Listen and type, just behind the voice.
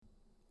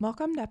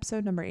Welcome to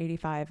episode number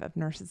 85 of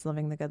Nurses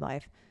Living the Good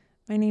Life.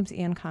 My name's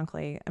Ann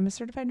Conkley. I'm a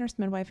certified nurse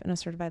midwife and a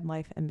certified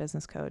life and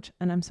business coach,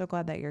 and I'm so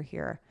glad that you're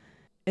here.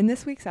 In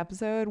this week's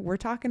episode, we're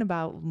talking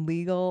about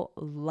legal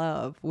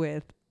love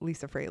with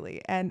Lisa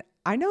Fraley. And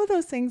I know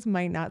those things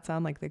might not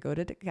sound like they go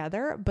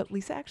together, but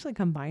Lisa actually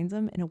combines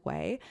them in a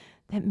way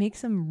that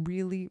makes them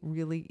really,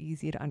 really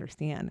easy to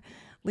understand.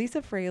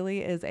 Lisa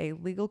Fraley is a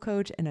legal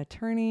coach and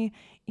attorney,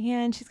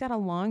 and she's got a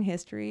long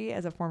history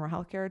as a former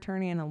healthcare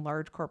attorney in a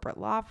large corporate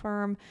law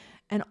firm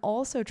and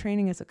also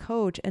training as a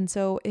coach. And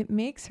so it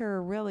makes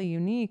her really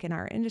unique in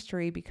our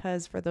industry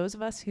because for those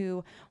of us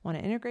who want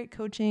to integrate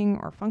coaching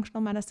or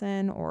functional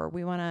medicine, or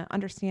we want to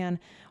understand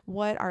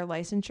what our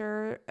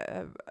licensure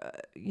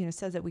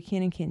says that we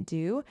can and can't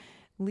do,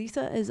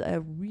 Lisa is a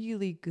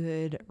really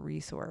good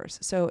resource.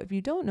 So if you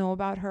don't know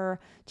about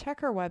her, check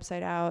her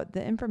website out.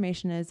 The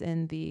information is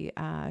in the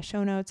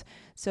show notes,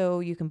 so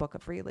you can book a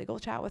free legal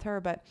chat with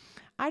her. But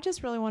I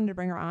just really wanted to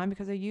bring her on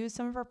because I use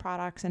some of her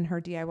products and her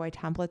DIY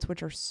templates,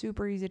 which are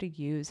super easy to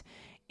use.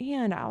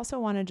 And I also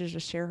wanted to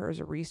just share her as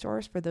a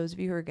resource for those of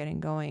you who are getting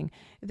going.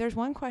 If there's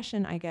one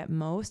question I get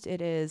most,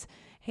 it is,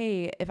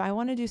 hey, if I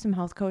want to do some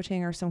health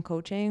coaching or some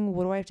coaching,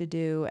 what do I have to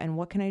do? And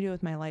what can I do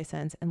with my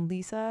license? And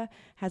Lisa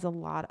has a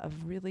lot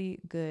of really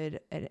good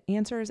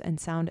answers and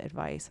sound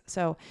advice.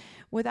 So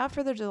without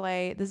further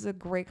delay, this is a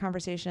great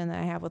conversation that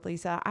I have with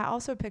Lisa. I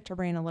also picked her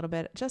brain a little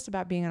bit just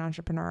about being an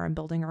entrepreneur and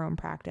building her own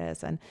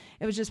practice. And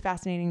it was just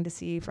fascinating to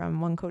see from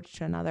one coach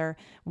to another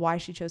why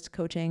she chose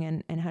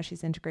coaching and how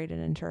she's integrated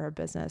into her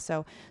business.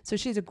 So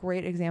she's a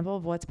great example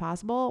of what's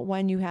possible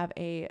when you have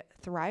a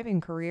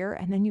thriving career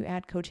and then you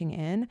add coaching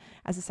in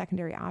as a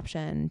secondary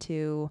option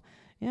to,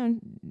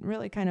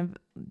 really kind of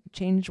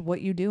change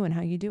what you do and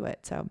how you do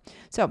it.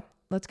 So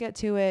let's get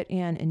to it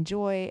and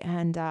enjoy.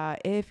 And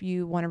if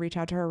you want to reach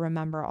out to her,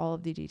 remember all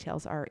of the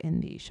details are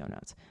in the show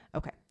notes.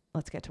 Okay,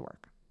 let's get to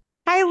work.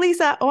 Hi,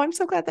 Lisa. Oh, I'm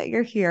so glad that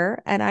you're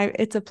here. And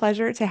it's a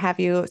pleasure to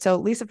have you. So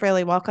Lisa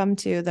Fraley, welcome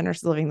to the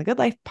Nurses Living the Good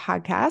Life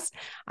podcast.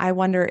 I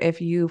wonder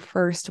if you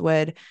first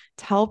would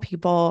tell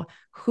people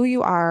who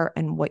you are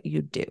and what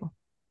you do.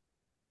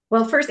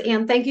 Well, first,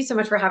 Anne, thank you so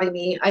much for having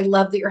me. I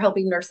love that you're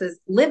helping nurses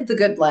live the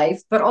good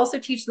life, but also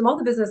teach them all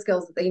the business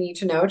skills that they need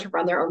to know to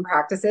run their own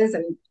practices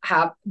and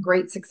have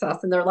great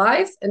success in their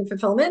lives and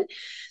fulfillment.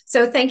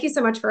 So thank you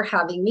so much for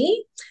having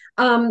me.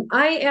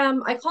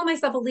 I call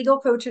myself a legal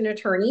coach and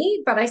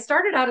attorney, but I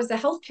started out as a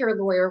healthcare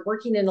lawyer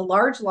working in a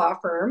large law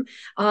firm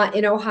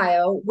in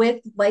Ohio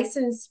with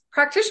licensed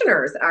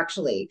practitioners,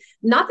 actually,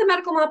 not the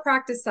medical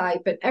malpractice side,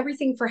 but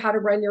everything for how to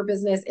run your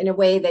business in a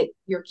way that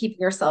you're keeping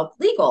yourself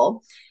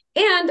legal.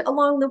 And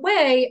along the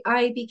way,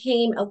 I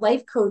became a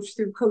life coach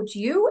through Coach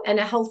U and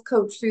a health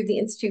coach through the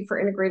Institute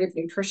for Integrative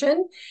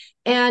Nutrition.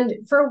 And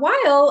for a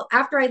while,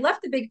 after I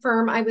left the big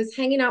firm, I was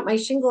hanging out my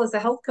shingle as a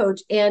health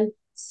coach. And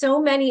so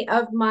many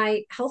of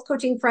my health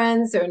coaching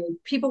friends and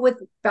people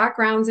with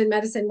backgrounds in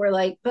medicine were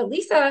like, but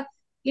Lisa,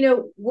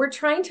 we're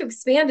trying to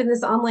expand in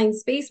this online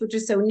space, which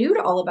is so new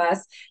to all of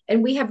us,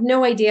 and we have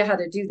no idea how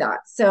to do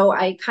that. So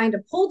I kind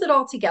of pulled it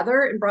all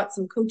together and brought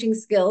some coaching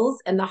skills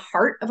and the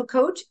heart of a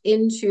coach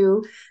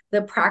into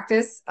the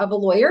practice of a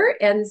lawyer.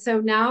 And so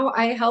now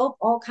I help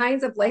all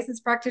kinds of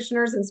licensed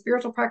practitioners and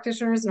spiritual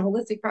practitioners and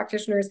holistic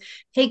practitioners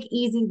take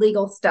easy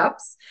legal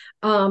steps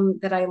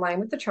that I align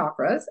with the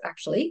chakras,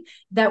 actually,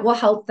 that will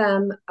help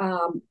them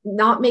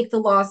not make the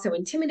law so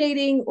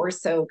intimidating or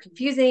so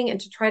confusing,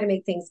 and to try to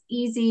make things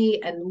easy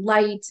and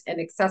light and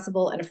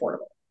accessible and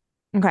affordable.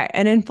 Okay.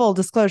 And in full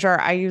disclosure,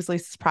 I use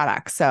Lisa's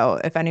products. So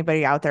if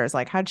anybody out there is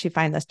like, how'd she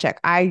find this chick?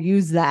 I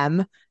use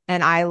them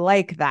and I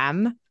like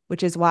them,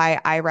 which is why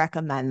I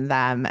recommend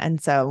them.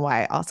 And so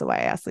why I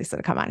asked Lisa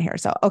to come on here.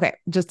 So, okay.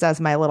 Just as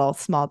my little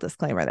small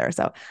disclaimer there.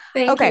 So,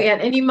 Thank you, okay.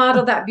 Anne. And you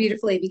modeled that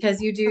beautifully because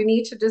you do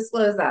need to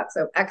disclose that.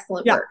 So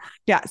excellent Yeah. work.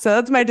 Yeah. So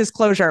that's my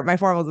disclosure, my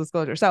formal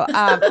disclosure. So,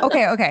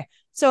 okay. Okay.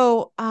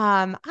 So,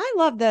 I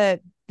love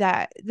that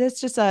this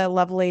is just a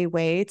lovely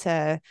way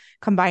to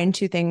combine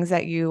two things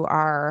that you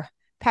are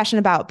passionate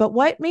about. But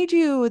what made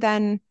you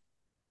then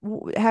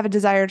have a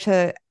desire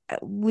to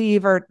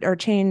leave or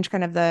change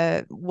kind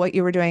of what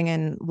you were doing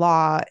in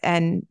law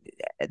and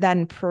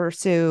then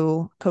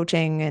pursue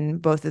coaching in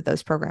both of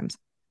those programs?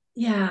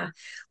 Yeah.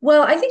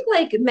 Well, I think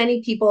like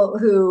many people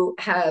who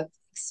have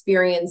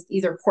experienced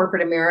either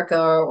corporate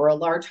America or a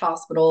large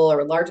hospital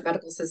or a large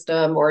medical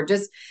system, or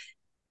just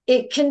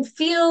it can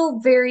feel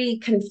very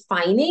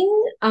confining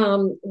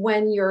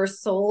when your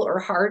soul or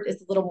heart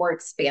is a little more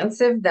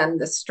expansive than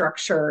the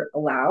structure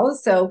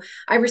allows. So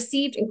I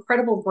received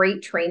incredible,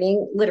 great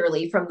training,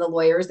 literally from the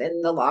lawyers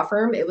in the law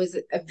firm. It was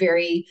a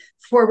very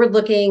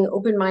forward-looking,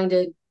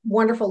 open-minded,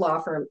 wonderful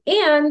law firm.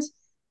 And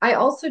I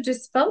also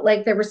just felt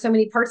like there were so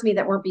many parts of me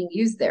that weren't being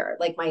used there.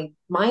 Like my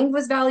mind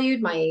was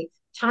valued, my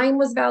time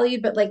was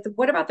valued, but like,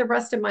 what about the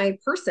rest of my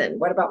person?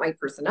 What about my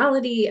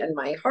personality and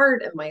my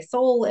heart and my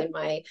soul and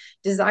my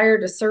desire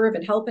to serve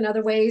and help in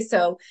other ways?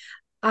 So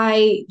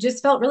I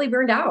just felt really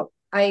burned out.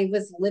 I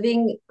was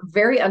living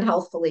very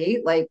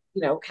unhealthfully, like,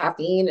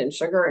 caffeine and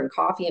sugar and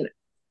coffee and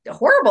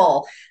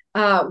horrible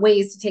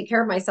ways to take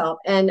care of myself.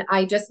 And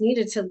I just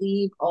needed to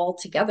leave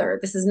altogether.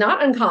 This is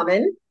not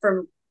uncommon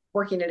from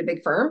working at a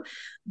big firm,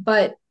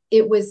 but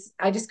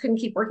I just couldn't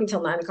keep working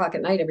till 9 o'clock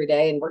at night every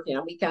day and working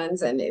on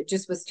weekends. And it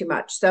just was too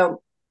much.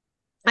 So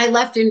I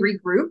left and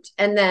regrouped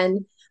and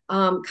then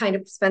kind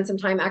of spent some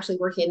time actually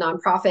working in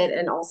nonprofit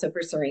and also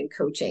pursuing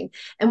coaching.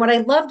 And what I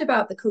loved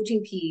about the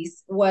coaching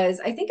piece was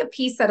I think a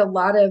piece that a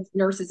lot of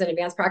nurses and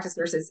advanced practice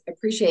nurses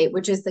appreciate,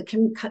 which is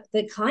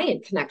the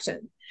client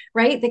connection,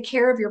 right? The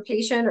care of your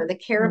patient or the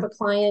care of a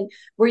client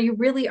where you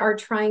really are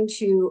trying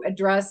to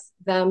address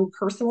them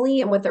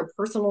personally and what their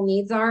personal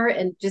needs are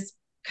and just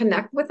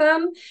connect with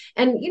them.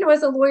 And,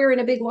 as a lawyer in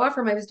a big law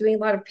firm, I was doing a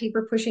lot of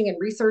paper pushing and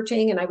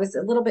researching, and I was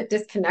a little bit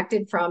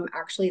disconnected from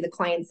actually the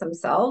clients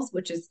themselves,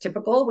 which is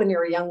typical when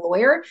you're a young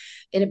lawyer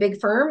in a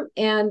big firm.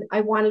 And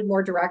I wanted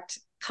more direct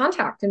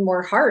contact and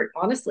more heart,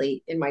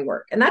 honestly, in my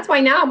work. And that's why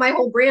now my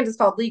whole brand is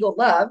called Legal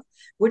Love,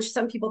 which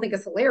some people think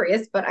is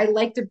hilarious, but I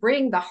like to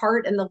bring the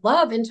heart and the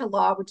love into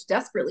law, which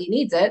desperately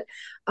needs it,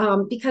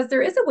 because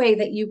there is a way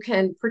that you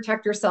can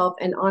protect yourself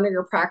and honor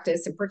your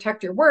practice and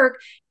protect your work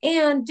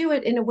and do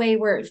it in a way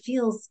where it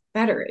feels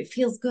better. It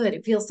feels good.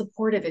 It feels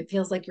supportive. It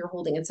feels like you're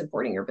holding and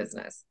supporting your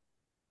business.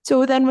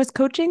 So then was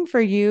coaching for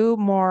you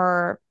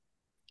more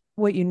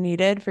what you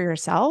needed for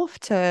yourself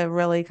to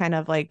really kind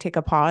of like take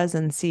a pause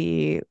and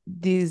see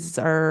these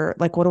are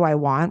like, what do I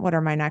want? What are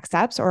my next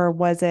steps? Or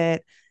was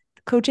it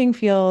coaching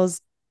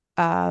feels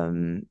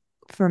um,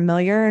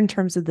 familiar in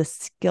terms of the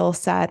skill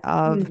set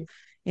of,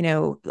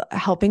 Mm.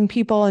 helping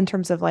people in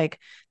terms of like,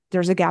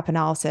 there's a gap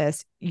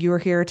analysis. You're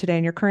here today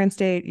in your current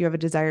state. You have a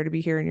desire to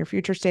be here in your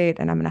future state,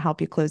 and I'm going to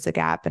help you close the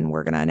gap. And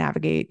we're going to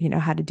navigate,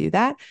 how to do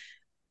that.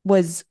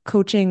 Was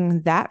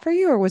coaching that for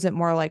you, or was it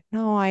more like,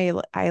 no,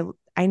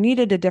 I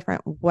needed a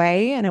different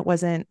way and it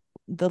wasn't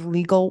the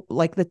legal,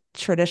 like the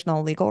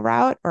traditional legal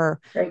route? Or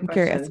Great I'm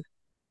curious. question.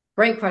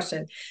 Great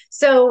question.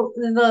 So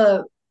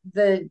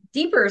the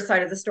deeper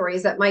side of the story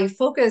is that my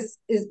focus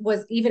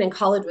was even in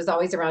college was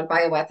always around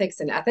bioethics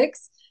and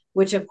ethics,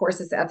 which of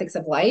course is the ethics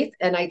of life.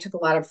 And I took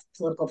a lot of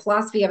political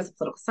philosophy. I was a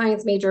political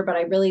science major, but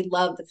I really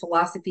loved the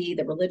philosophy,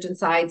 the religion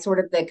side, sort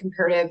of the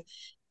comparative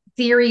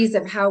theories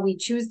of how we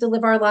choose to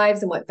live our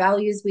lives and what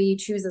values we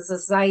choose as a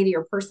society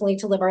or personally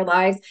to live our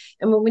lives.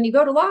 And when you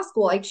go to law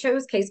school, I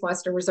chose Case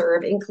Western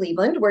Reserve in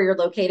Cleveland, where you're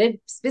located,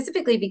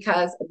 specifically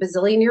because a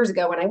bazillion years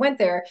ago when I went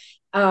there,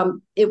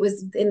 it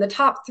was in the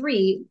top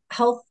three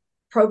health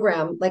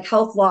program, like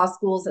health law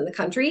schools in the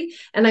country.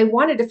 And I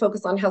wanted to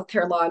focus on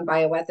healthcare law and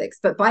bioethics,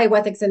 but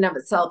bioethics in and of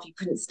itself, you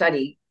couldn't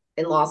study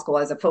in law school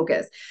as a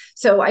focus.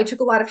 So I took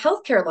a lot of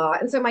healthcare law.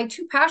 And so my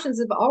two passions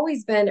have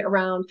always been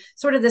around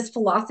sort of this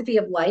philosophy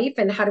of life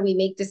and how do we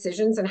make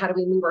decisions and how do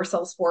we move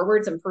ourselves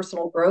forwards and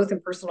personal growth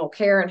and personal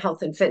care and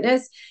health and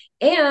fitness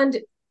and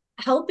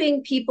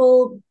helping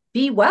people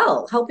be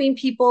well, helping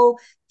people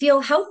feel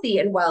healthy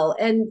and well.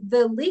 And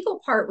the legal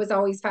part was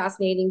always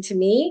fascinating to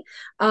me.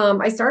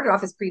 I started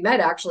off as pre-med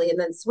actually, and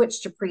then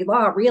switched to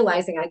pre-law,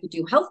 realizing I could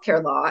do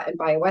healthcare law and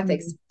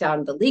bioethics Mm-hmm.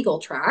 down the legal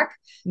track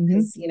Mm-hmm.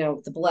 because,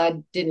 the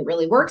blood didn't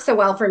really work so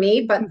well for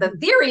me, but the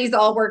theories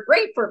all work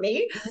great for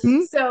me.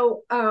 Mm-hmm.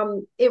 So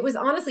it was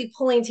honestly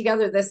pulling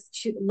together this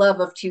love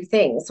of two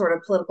things, sort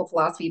of political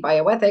philosophy,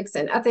 bioethics,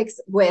 and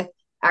ethics with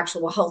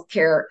actual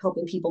healthcare,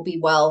 helping people be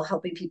well,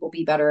 helping people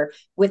be better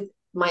with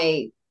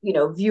my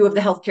view of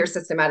the healthcare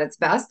system at its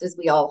best, as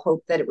we all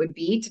hope that it would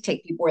be, to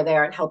take people where they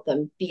are and help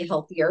them be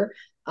healthier,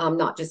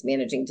 not just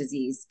managing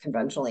disease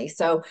conventionally.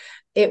 So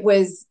it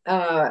was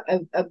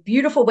a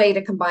beautiful way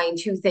to combine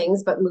two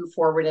things, but move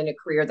forward in a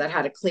career that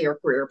had a clear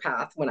career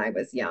path when I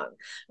was young.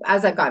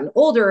 As I've gotten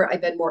older,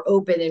 I've been more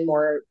open and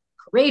more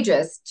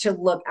courageous to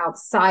look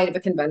outside of a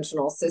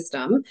conventional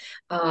system,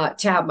 to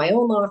have my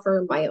own law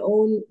firm, my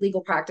own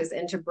legal practice,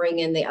 and to bring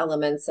in the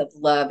elements of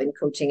love and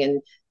coaching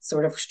and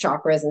sort of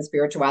chakras and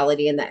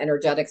spirituality and the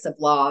energetics of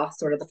law,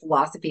 sort of the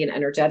philosophy and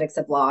energetics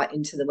of law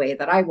into the way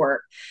that I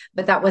work.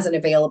 But that wasn't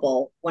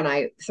available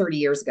 30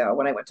 years ago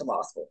when I went to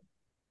law school.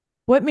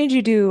 What made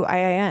you do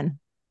IIN?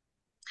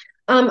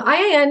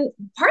 IIN,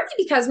 partly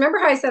because remember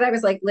how I said I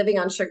was like living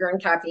on sugar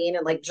and caffeine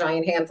and like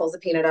giant handfuls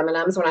of peanut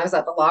M&Ms when I was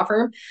at the law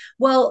firm?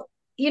 Well,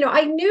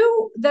 I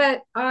knew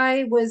that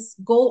I was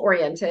goal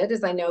oriented,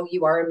 as I know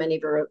you are, and many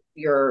of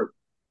your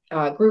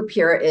group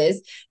here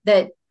is,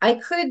 that I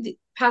could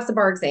pass a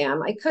bar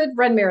exam, I could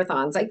run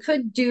marathons, I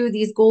could do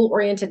these goal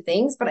oriented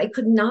things, but I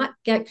could not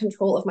get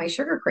control of my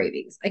sugar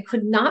cravings. I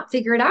could not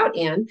figure it out,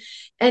 Anne.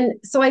 And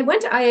so I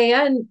went to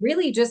IIN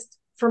really just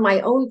for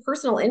my own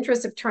personal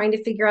interest of trying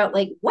to figure out,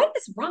 like, what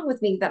is wrong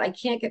with me that I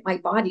can't get my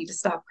body to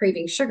stop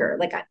craving sugar.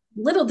 Like,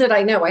 little did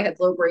I know I had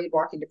low grade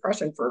walking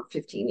depression for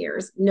 15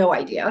 years. No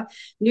idea.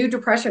 Knew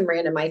depression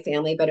ran in my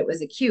family, but it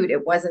was acute.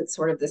 It wasn't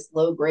sort of this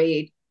low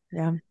grade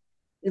Yeah.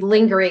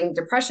 lingering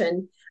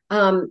depression.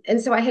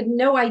 And so I had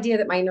no idea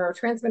that my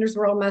neurotransmitters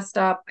were all messed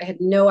up. I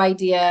had no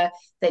idea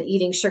that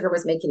eating sugar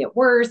was making it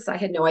worse. I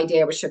had no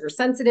idea I was sugar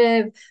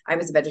sensitive. I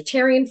was a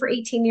vegetarian for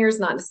 18 years,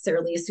 not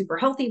necessarily a super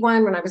healthy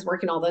one when I was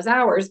working all those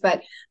hours,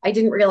 but I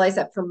didn't realize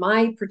that for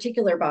my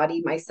particular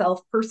body, myself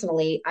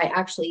personally, I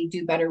actually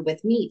do better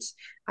with meat.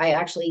 I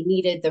actually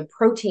needed the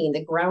protein,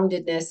 the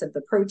groundedness of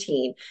the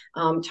protein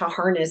to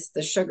harness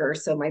the sugar.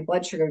 So my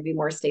blood sugar would be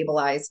more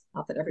stabilized.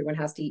 Not that everyone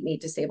has to eat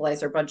meat to stabilize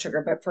their blood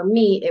sugar, but for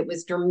me, it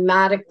was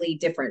dramatically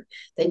different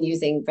than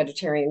using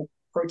vegetarian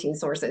protein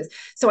sources.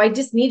 So I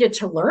just needed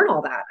to learn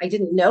all that. I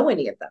didn't know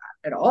any of that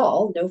at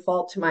all. No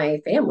fault to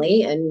my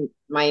family and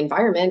my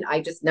environment.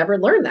 I just never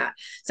learned that.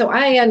 So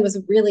IIN was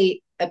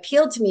really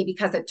appealed to me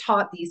because it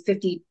taught these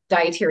 50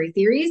 dietary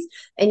theories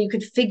and you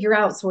could figure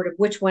out sort of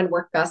which one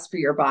worked best for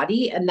your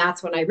body. And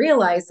that's when I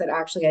realized that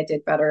actually I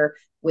did better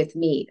with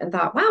meat and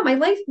thought, wow, my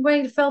life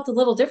might have felt a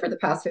little different the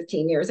past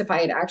 15 years if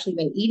I had actually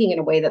been eating in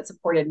a way that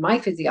supported my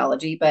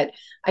physiology. But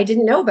I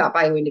didn't know about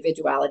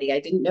bioindividuality. I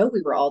didn't know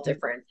we were all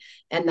different.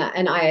 And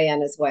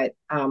IIN is what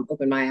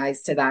opened my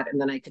eyes to that. And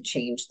then I could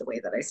change the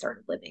way that I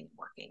started living and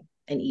working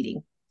and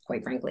eating,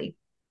 quite frankly.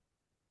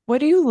 What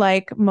do you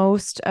like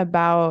most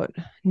about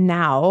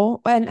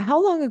now? And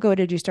how long ago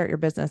did you start your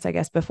business? I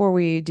guess before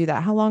we do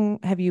that, how long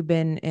have you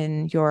been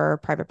in your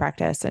private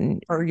practice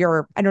and or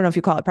your, I don't know if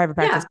you call it private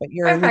Yeah, practice, but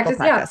your private legal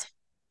practice. Yeah, practice?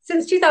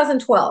 since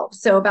 2012.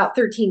 So about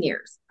 13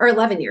 years or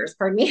 11 years,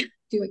 pardon me.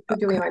 Doing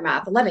Okay. my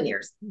math, 11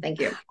 years. Thank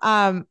you.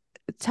 Um,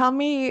 Tell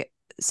me,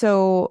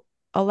 so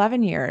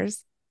 11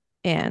 years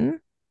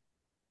in,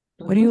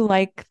 what do Mhm. you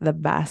like the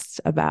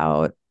best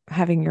about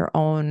having your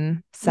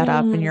own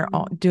setup and your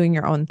own Mm. doing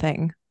your own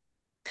thing?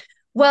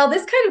 Well,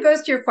 this kind of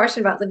goes to your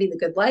question about living the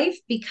good life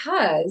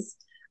because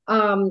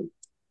um,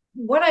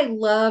 what I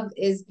love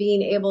is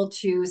being able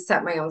to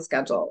set my own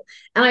schedule.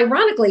 And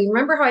ironically,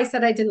 remember how I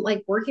said I didn't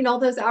like working all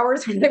those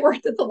hours when I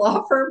worked at the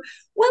law firm?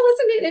 Well,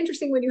 isn't it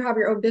interesting when you have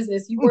your own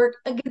business? You work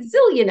a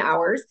gazillion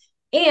hours,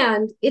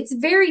 and it's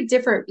very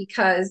different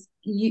because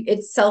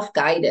it's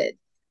self-guided.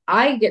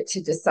 I get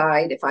to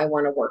decide if I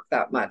want to work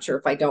that much or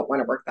if I don't want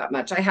to work that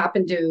much. I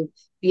happen to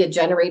be a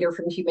generator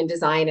from human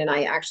design, and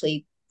I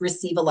actually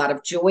receive a lot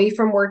of joy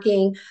from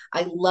working.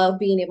 I love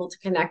being able to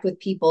connect with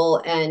people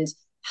and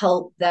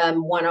help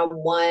them one on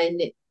one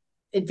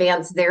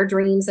advance their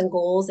dreams and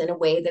goals in a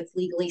way that's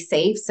legally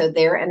safe so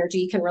their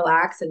energy can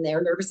relax and their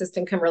nervous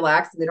system can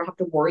relax and they don't have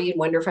to worry and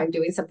wonder if I'm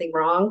doing something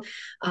wrong.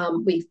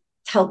 We've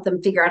helped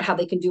them figure out how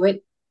they can do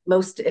it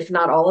most, if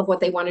not all, of what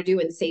they want to do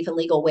in safe and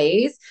legal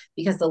ways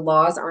because the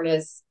laws aren't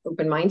as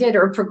open minded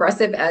or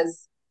progressive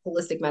as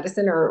holistic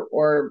medicine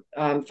or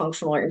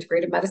functional or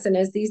integrative medicine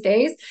is these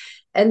days.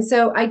 And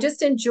so I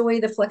just enjoy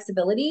the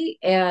flexibility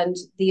and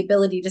the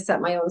ability to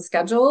set my own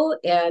schedule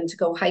and to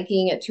go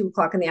hiking at 2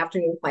 o'clock in the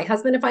afternoon with my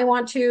husband if I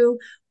want to,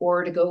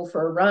 or to go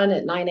for a run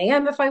at 9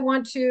 a.m. if I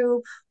want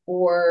to,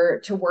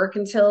 or to work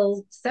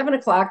until 7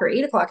 o'clock or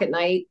 8 o'clock at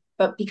night,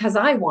 but because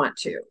I want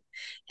to.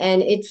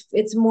 And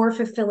it's more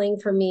fulfilling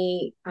for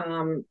me.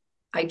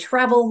 I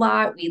travel a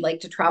lot. We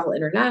like to travel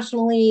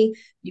internationally.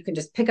 You can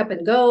just pick up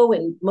and go.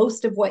 And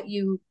most of what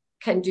you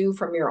can do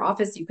from your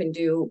office, you can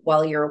do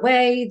while you're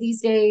away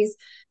these days.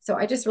 So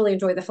I just really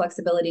enjoy the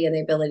flexibility and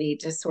the ability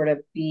to sort of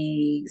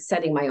be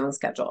setting my own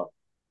schedule.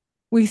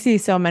 We see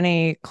so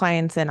many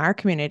clients in our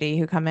community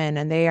who come in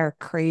and they are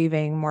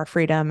craving more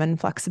freedom and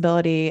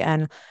flexibility.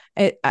 And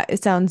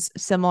it sounds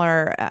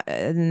similar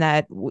in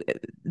that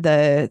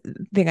the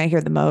thing I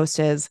hear the most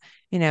is,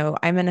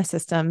 I'm in a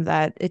system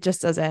that it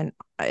just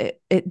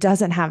it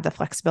doesn't have the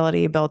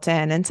flexibility built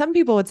in. And some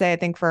people would say, I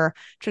think for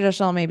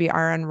traditional, maybe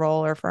RN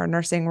role or for a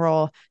nursing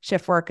role,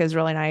 shift work is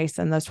really nice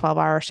and those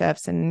 12-hour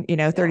shifts and,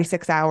 Yeah.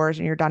 36 hours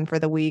and you're done for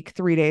the week,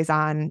 3 days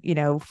on,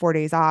 4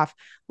 days off.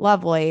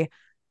 Lovely.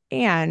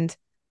 And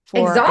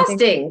for I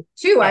think Exhausting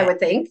too, I eh, would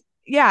think.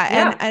 yeah,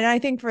 and Yeah. and I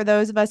think for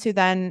those of us who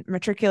then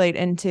matriculate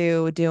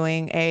into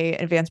doing a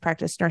advanced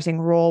practice nursing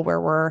role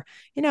where we're,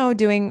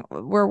 doing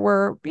where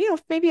we're,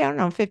 maybe I don't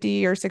know,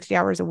 50 or 60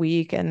 hours a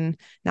week and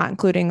not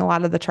including a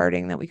lot of the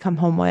charting that we come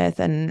home with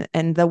and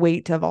the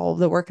weight of all of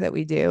the work that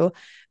we do.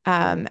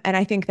 Mhm. And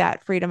I think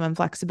that freedom and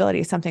flexibility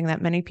is something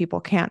that many people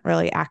can't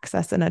really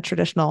access in a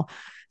traditional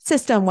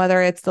system,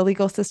 whether it's the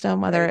legal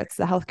system, whether Right. it's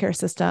the healthcare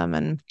system.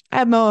 And I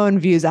have my own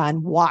views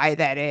on why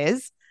that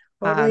is.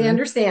 Totally Um,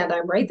 understand.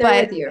 I'm right there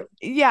but with you.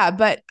 yeah,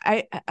 but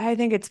I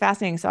think it's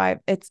fascinating. So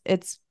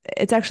it's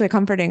actually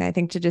comforting, I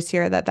think, to just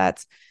hear that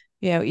that's,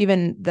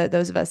 even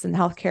those of us in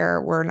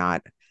healthcare, we're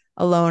not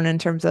alone in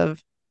terms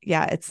of,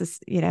 yeah, it's this,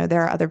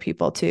 there are other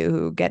people too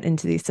who get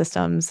into these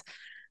systems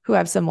who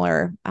have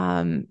similar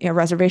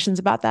reservations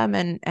about them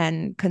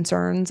and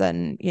concerns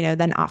and,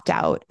 then opt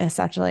out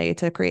essentially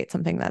to create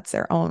something that's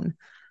their own.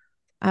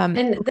 Um,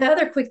 And the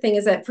other quick thing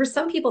is that for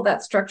some people,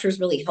 that structure is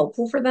really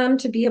helpful for them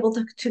to be able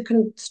to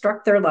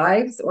construct their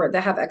lives or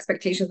they have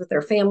expectations with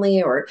their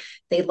family or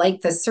they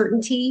like the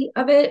certainty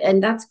of it.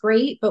 And that's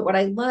great. But what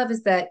I love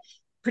is that,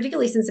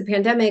 particularly since the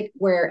pandemic,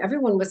 where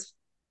everyone was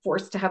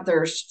forced to have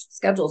their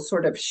schedules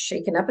sort of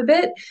shaken up a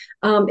bit,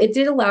 it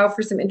did allow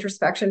for some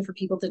introspection for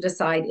people to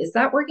decide, is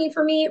that working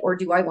for me, or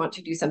do I want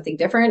to do something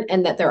different?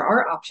 And that there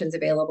are options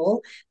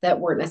available that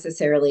weren't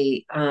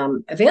necessarily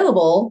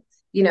available,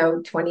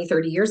 20,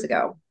 30 years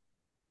ago.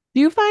 Do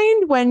you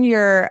find when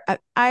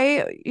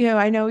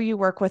I know you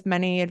work with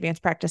many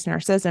advanced practice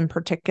nurses in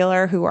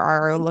particular who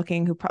are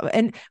looking,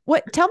 and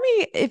tell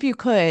me if you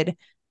could,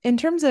 in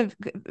terms of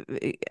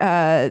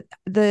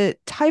the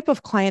type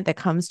of client that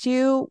comes to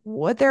you,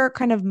 what their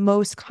kind of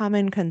most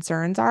common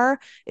concerns are.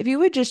 If you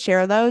would just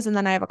share those, and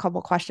then I have a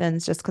couple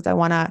questions just because I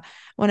want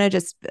to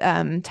just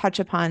touch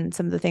upon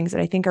some of the things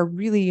that I think are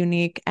really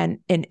unique and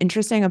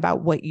interesting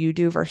about what you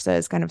do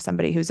versus kind of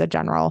somebody who's a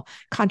general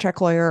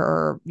contract lawyer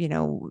or, I don't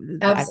know,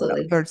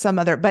 Absolutely. or some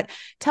other. But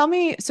tell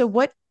me, so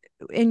what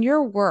in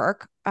your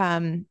work,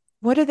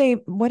 what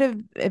have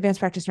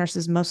advanced practice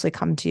nurses mostly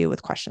come to you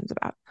with questions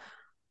about?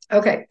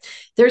 Okay.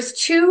 There's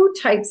two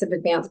types of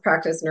advanced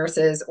practice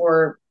nurses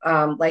or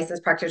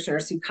licensed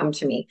practitioners who come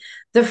to me.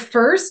 The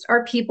first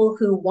are people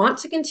who want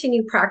to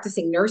continue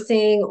practicing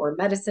nursing or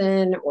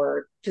medicine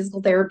or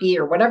physical therapy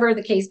or whatever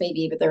the case may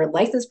be, but they're a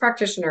licensed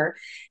practitioner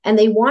and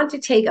they want to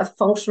take a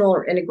functional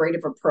or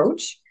integrative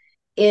approach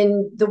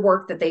in the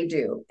work that they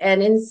do.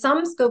 And in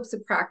some scopes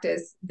of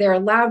practice, they're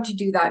allowed to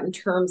do that in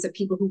terms of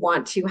people who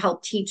want to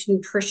help teach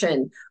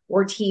nutrition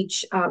or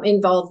teach,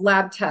 involve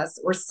lab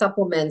tests or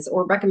supplements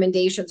or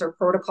recommendations or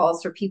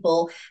protocols for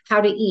people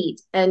how to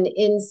eat. And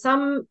in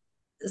some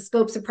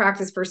scopes of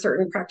practice for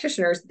certain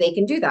practitioners, they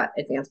can do that.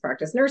 Advanced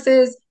practice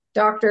nurses,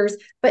 doctors,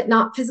 but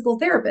not physical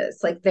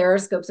therapists. Like their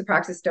scopes of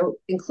practice don't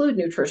include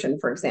nutrition,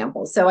 for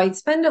example. So I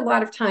spend a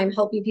lot of time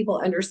helping people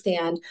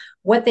understand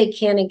what they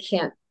can and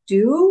can't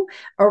do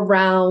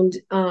around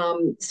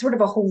sort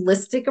of a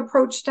holistic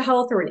approach to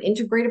health or an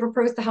integrative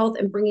approach to health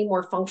and bringing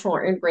more functional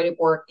or integrative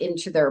work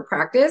into their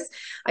practice.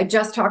 I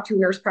just talked to a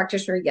nurse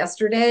practitioner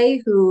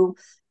yesterday who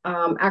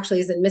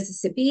actually is in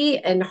Mississippi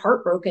and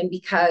heartbroken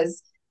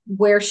because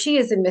where she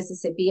is in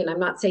Mississippi, and I'm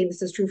not saying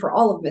this is true for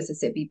all of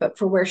Mississippi, but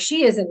for where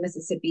she is in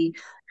Mississippi,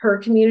 her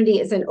community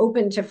isn't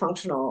open to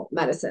functional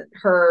medicine.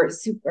 Her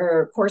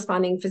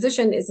corresponding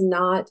physician is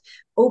not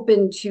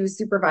open to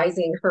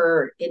supervising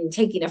her in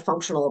taking a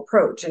functional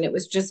approach. And it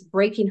was just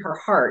breaking her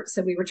heart.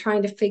 So we were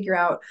trying to figure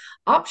out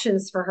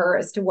options for her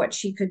as to what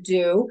she could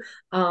do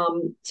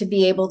to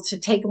be able to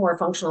take a more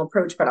functional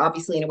approach, but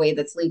obviously in a way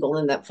that's legal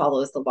and that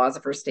follows the laws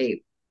of her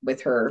state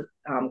with her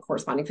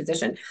corresponding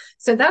physician.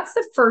 So that's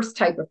the first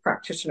type of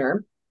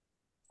practitioner.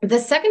 The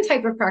second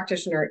type of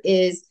practitioner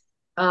is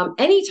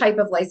any type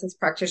of licensed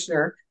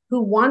practitioner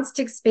who wants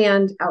to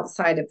expand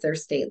outside of their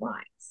state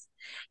lines.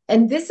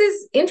 And this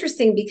is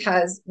interesting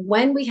because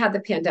when we had the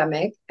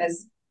pandemic,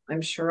 as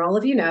I'm sure all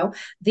of you know,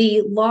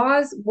 the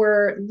laws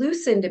were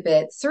loosened a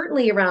bit,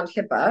 certainly around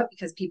HIPAA,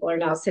 because people are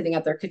now sitting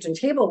at their kitchen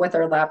table with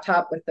their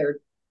laptop, with their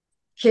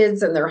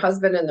kids and their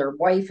husband and their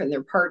wife and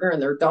their partner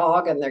and their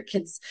dog and their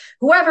kids,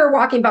 whoever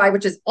walking by,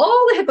 which is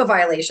all a HIPAA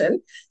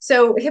violation.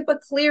 So HIPAA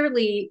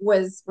clearly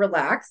was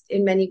relaxed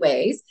in many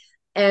ways,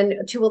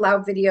 and to allow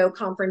video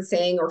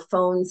conferencing or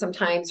phone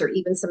sometimes, or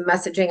even some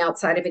messaging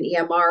outside of an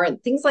EMR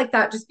and things like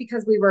that, just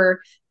because we were,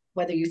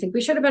 whether you think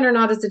we should have been or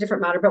not is a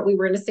different matter, but we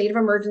were in a state of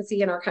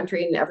emergency in our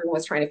country and everyone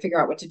was trying to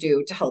figure out what to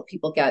do to help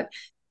people get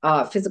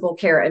physical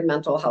care and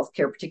mental health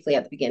care, particularly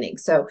at the beginning.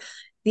 So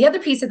the other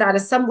piece of that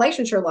is some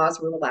licensure laws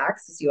were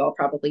relaxed, as you all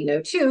probably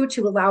know too,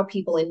 to allow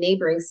people in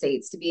neighboring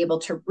states to be able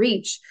to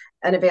reach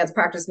an advanced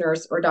practice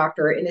nurse or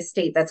doctor in a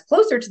state that's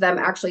closer to them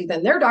actually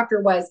than their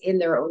doctor was in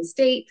their own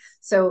state.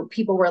 So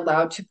people were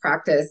allowed to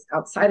practice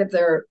outside of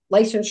their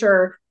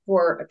licensure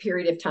for a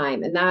period of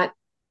time. And that,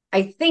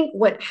 I think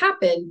what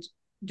happened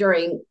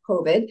during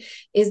COVID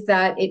is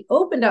that it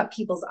opened up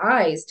people's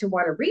eyes to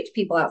want to reach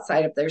people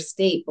outside of their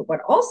state. But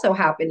what also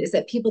happened is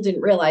that people didn't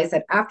realize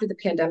that after the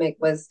pandemic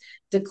was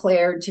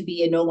declared to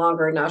be no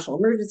longer a national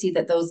emergency,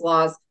 that those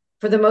laws,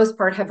 for the most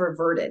part, have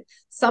reverted.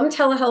 Some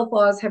telehealth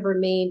laws have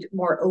remained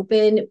more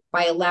open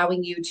by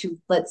allowing you to,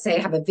 let's say,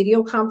 have a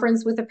video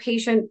conference with a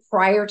patient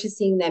prior to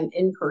seeing them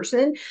in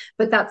person,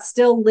 but that's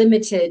still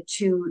limited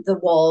to the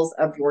walls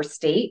of your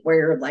state where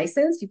you're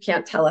licensed. You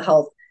can't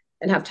telehealth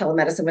and have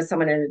telemedicine with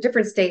someone in a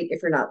different state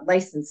if you're not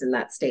licensed in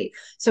that state.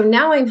 So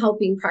now I'm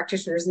helping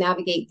practitioners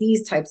navigate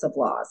these types of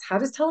laws. How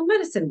does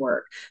telemedicine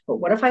work? But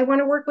what if I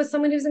want to work with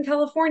someone who's in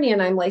California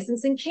and I'm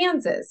licensed in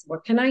Kansas?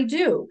 What can I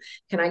do?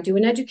 Can I do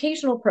an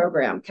educational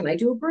program? Can I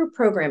do a group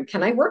program?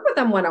 Can I work with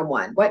them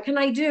one-on-one? What can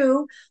I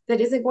do that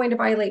isn't going to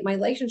violate my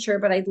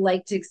licensure, but I'd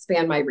like to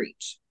expand my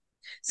reach?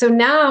 So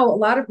now a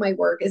lot of my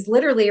work is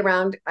literally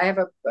around, I have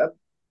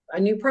a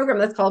new program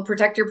that's called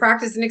Protect Your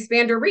Practice and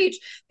Expand Your Reach,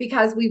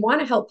 because we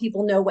want to help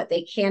people know what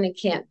they can and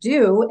can't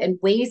do and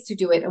ways to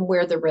do it and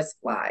where the risk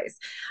lies.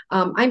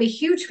 I'm a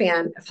huge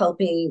fan of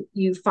helping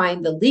you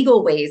find the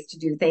legal ways to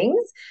do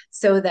things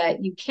so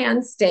that you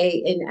can stay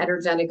in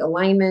energetic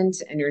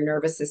alignment and your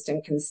nervous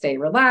system can stay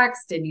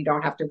relaxed and you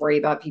don't have to worry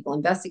about people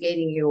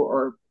investigating you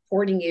or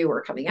reporting you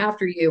or coming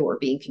after you or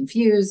being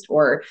confused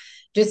or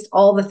just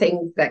all the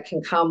things that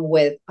can come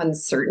with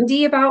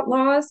uncertainty about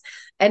laws,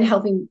 and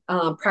helping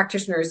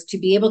practitioners to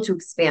be able to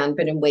expand,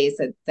 but in ways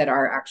that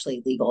are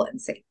actually legal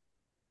and safe.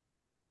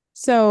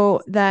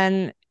 So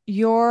then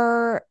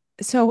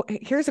so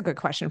here's a good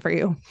question for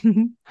you.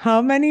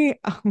 How many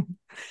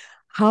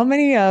how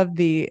many of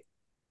the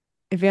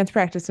advanced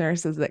practice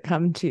nurses that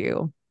come to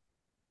you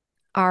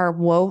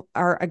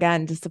are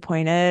again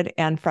disappointed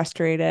and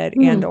frustrated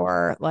and Hmm.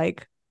 or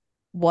like,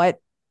 what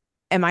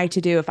am I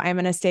to do if I'm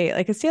in a state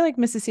like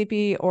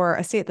Mississippi, or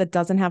a state that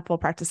doesn't have full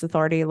practice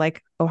authority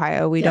like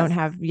Ohio? We don't Yes,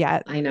 have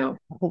yet, I know.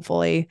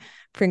 hopefully,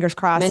 fingers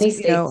crossed, Many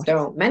states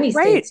don't. Many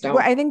right. states Well,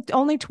 don't. I think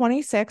only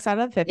 26 out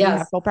of 50 have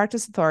Yes. full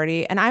practice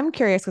authority. And I'm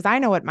curious because I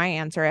know what my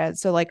answer is.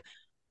 So, like,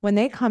 when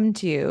they come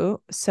to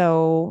you,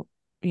 so,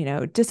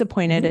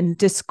 disappointed Mhm. and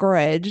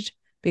discouraged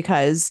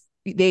because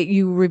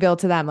you reveal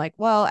to them, like,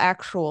 well,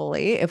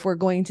 actually, if we're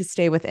going to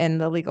stay within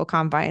the legal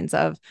confines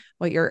of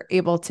what you're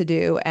able to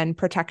do and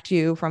protect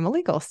you from a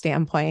legal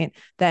standpoint,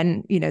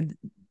 then,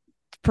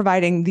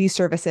 providing these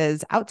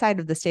services outside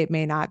of the state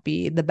may not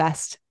be the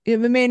best. It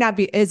may not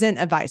be, isn't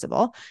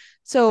advisable.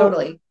 So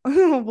Totally.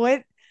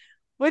 what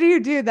do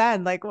you do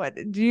then? Like, what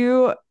do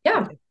you,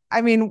 Yeah.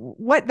 I mean,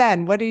 what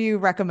then? What do you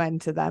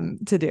recommend to them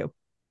to do?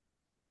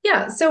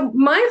 Yeah. So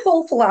my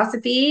whole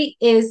philosophy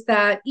is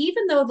that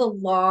even though the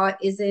law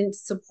isn't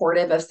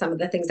supportive of some of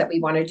the things that we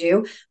want to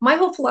do, my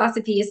whole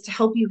philosophy is to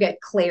help you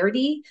get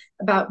clarity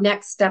about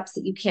next steps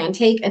that you can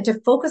take and to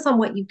focus on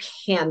what you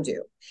can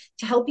do,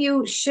 to help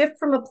you shift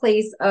from a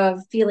place of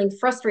feeling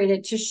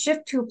frustrated to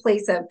shift to a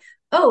place of,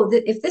 oh,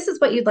 if this is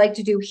what you'd like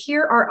to do,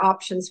 here are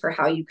options for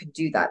how you could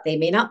do that. They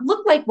may not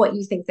look like what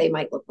you think they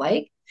might look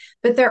like,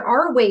 but there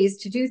are ways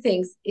to do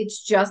things.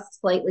 It's just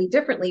slightly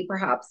differently,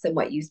 perhaps, than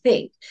what you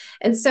think.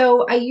 And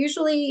so I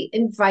usually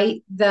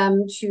invite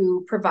them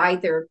to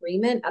provide their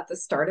agreement at the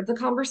start of the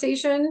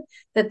conversation,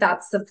 that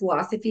that's the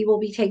philosophy we'll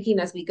be taking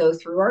as we go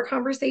through our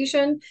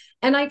conversation.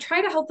 And I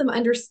try to help them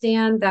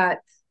understand that,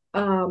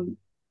 um,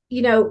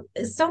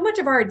 so much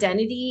of our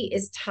identity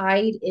is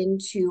tied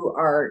into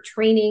our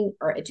training,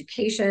 our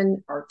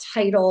education, our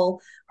title,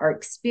 our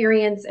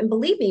experience. And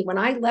believe me, when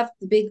I left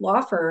the big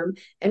law firm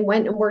and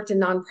went and worked in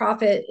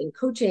nonprofit and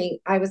coaching,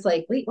 I was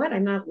like, wait, what?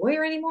 I'm not a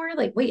lawyer anymore.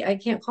 Like, wait, I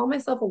can't call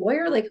myself a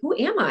lawyer. Like, who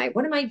am I?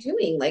 What am I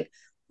doing? Like,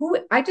 who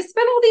I just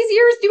spent all these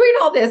years doing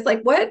all this.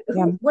 Like,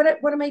 Yeah.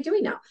 what am I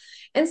doing now?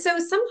 And so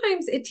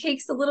sometimes it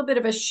takes a little bit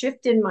of a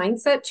shift in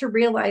mindset to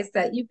realize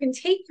that you can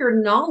take your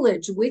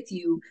knowledge with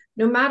you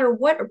no matter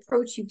what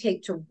approach you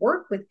take to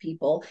work with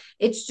people.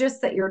 It's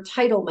just that your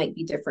title might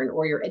be different,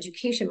 or your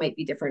education might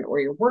be different, or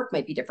your work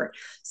might be different.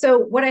 So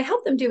what I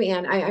help them do,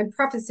 Anne, I'm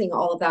prefacing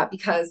all of that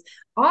because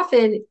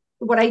often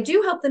what I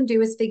do help them do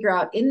is figure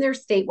out in their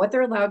state what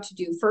they're allowed to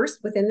do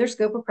first within their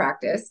scope of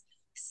practice.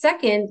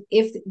 Second,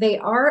 if they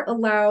are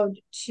allowed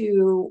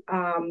to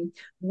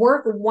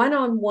work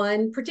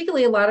one-on-one,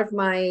 particularly a lot of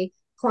my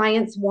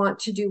clients want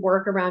to do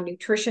work around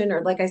nutrition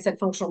or, like I said,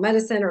 functional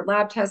medicine or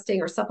lab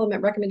testing or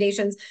supplement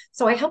recommendations.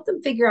 So I help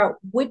them figure out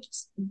what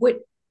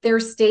their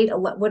state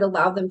would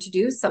allow them to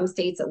do. Some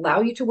states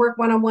allow you to work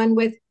one-on-one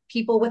with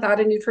people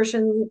without a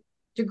nutrition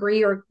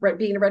degree or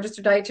being a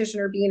registered dietitian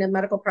or being a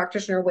medical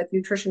practitioner with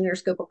nutrition in your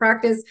scope of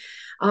practice.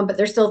 But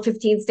there's still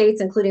 15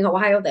 states, including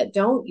Ohio, that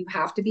don't. You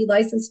have to be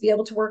licensed to be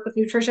able to work with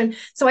nutrition.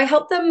 So I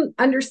help them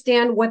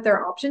understand what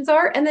their options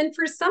are. And then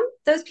for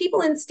those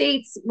people in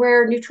states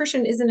where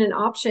nutrition isn't an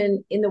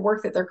option in the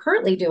work that they're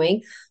currently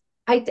doing,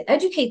 I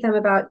educate them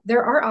about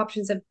there are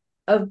options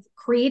of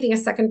creating a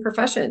second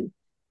profession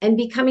and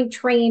becoming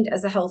trained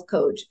as a health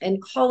coach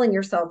and calling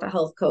yourself a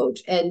health coach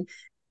and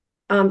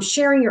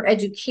sharing your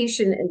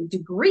education and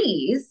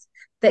degrees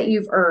that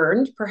you've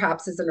earned,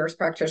 perhaps as a nurse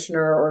practitioner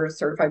or a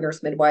certified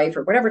nurse midwife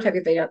or whatever type of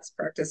advanced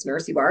practice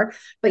nurse you are,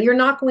 but you're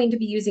not going to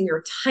be using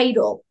your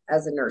title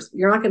as a nurse.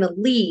 You're not going to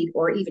lead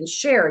or even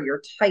share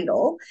your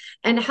title,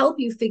 and help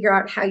you figure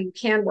out how you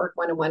can work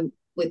one-on-one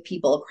with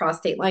people across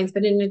state lines,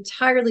 but in an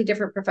entirely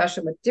different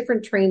profession with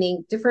different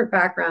training, different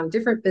background,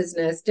 different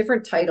business,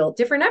 different title,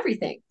 different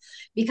everything.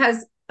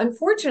 Because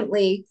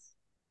unfortunately,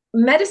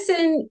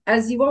 medicine,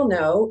 as you all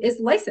know, is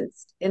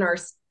licensed in our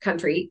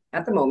country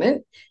at the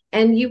moment,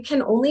 and you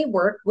can only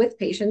work with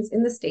patients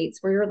in the states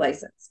where you're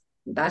licensed.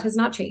 That has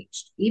not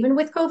changed. Even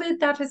with COVID,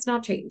 that has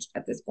not changed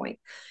at this point.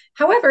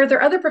 However, there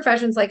are other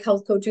professions like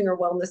health coaching or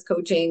wellness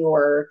coaching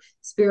or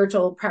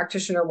spiritual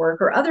practitioner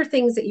work or other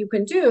things that you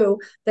can do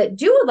that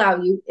do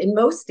allow you in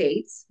most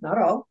states, not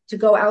all, to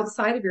go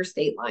outside of your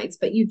state lines,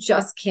 but you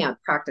just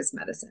can't practice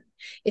medicine.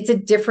 It's a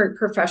different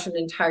profession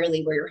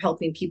entirely where you're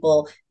helping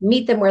people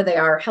meet them where they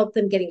are, help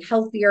them getting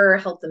healthier,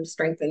 help them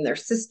strengthen their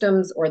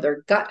systems or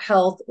their gut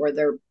health or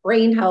their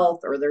brain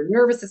health or their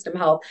nervous system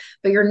health.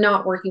 But you're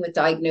not working with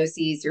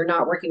diagnoses, you're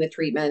not working with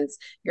treatments,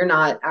 you're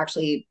not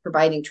actually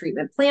providing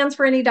treatment plans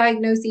for any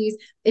diagnoses.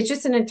 It's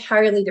just an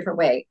entirely different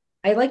way.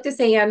 I like to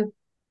say,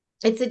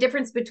 it's a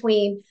difference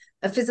between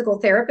a physical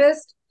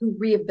therapist who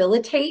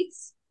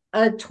rehabilitates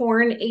a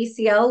torn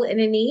ACL in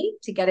a knee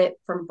to get it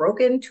from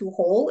broken to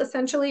whole,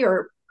 essentially,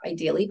 or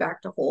ideally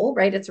back to whole,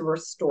 right? It's a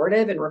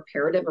restorative and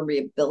reparative and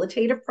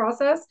rehabilitative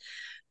process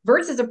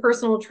versus a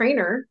personal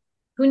trainer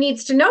who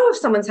needs to know if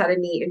someone's had a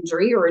knee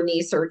injury or a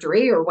knee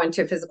surgery or went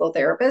to a physical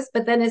therapist,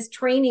 but then is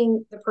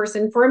training the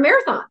person for a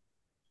marathon.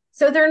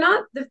 So they're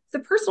not the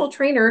personal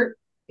trainer,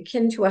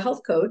 akin to a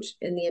health coach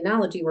in the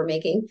analogy we're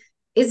making,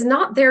 is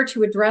not there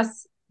to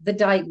address the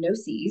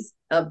diagnoses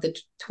of the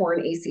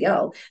torn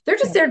ACL. They're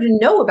just there to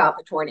know about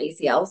the torn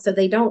ACL so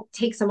they don't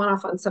take someone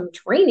off on some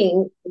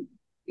training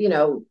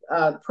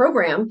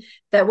program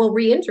that will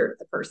re-injure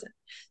the person.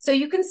 So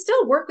you can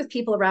still work with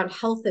people around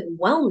health and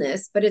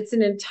wellness, but it's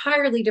an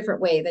entirely different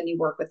way than you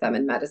work with them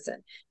in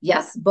medicine.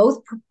 Yes,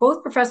 both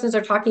professions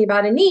are talking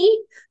about a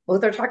knee,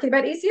 both are talking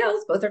about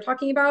ACLs, both are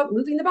talking about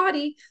moving the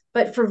body,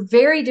 but for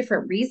very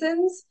different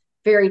reasons,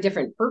 very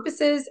different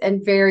purposes,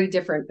 and very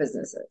different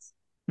businesses.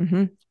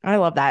 Mm-hmm. I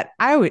love that.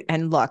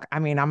 And look, I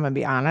mean, I'm going to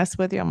be honest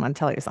with you. I'm going to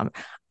tell you something.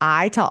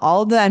 I tell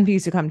all the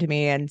NPs who come to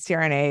me and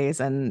CRNAs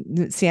and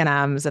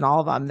CNMs and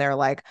all of them, they're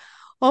like,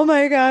 oh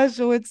my gosh,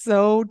 oh, it's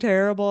so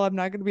terrible. I'm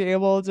not going to be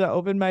able to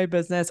open my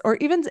business. Or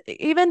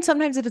even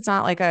sometimes if it's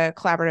not like a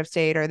collaborative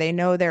state or they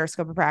know their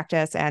scope of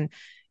practice and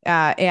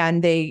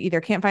they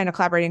either can't find a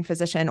collaborating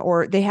physician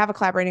or they have a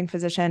collaborating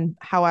physician.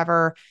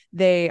 However,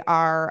 they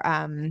are,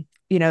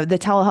 the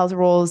telehealth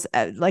rules,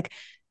 like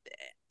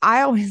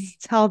I always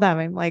tell them,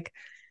 I'm like,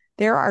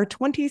 there are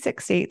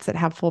 26 states that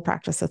have full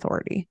practice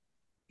authority.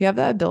 You have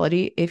the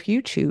ability, if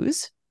you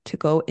choose, to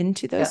go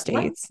into those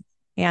states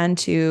and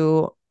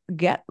to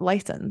get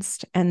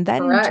licensed and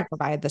then to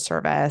provide the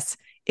service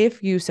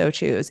if you so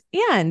choose.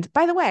 And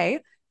by the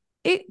way,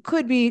 it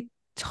could be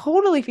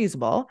totally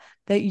feasible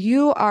that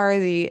you are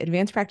the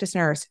advanced practice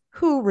nurse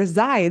who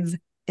resides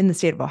in the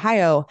state of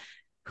Ohio,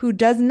 who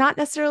does not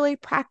necessarily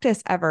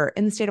practice ever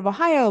in the state of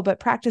Ohio, but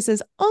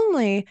practices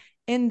only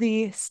in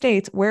the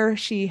states where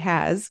she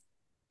has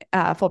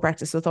full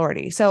practice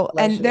authority. So,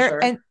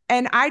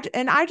 and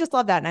I just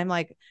love that. And I'm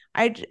like,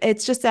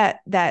 it's just that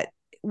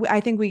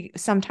I think we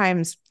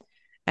sometimes,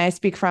 I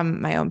speak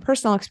from my own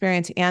personal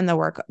experience and the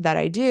work that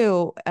I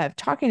do of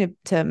talking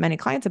to many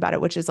clients about it,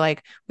 which is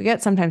like, we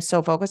get sometimes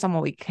so focused on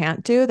what we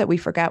can't do that we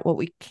forget what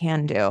we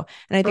can do.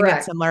 And I think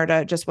that's similar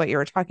to just what you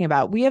were talking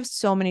about. We have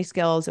so many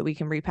skills that we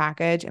can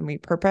repackage and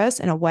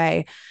repurpose in a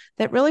way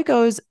that really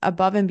goes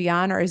above and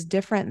beyond or is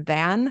different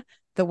than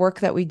the work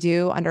that we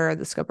do under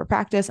the scope of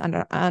practice,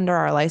 under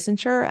our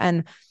licensure.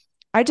 And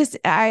I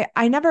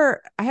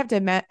have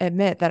to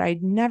admit that I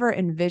never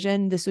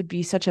envisioned this would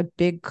be such a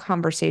big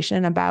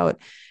conversation about,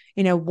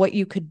 what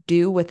you could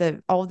do with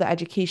all of the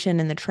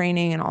education and the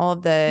training and all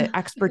of the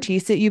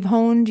expertise that you've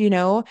honed,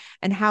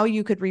 and how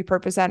you could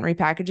repurpose that and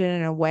repackage it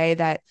in a way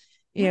that,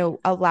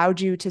 allowed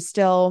you to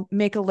still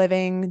make a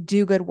living,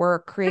 do good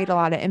work, create a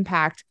lot of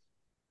impact,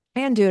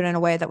 and do it in a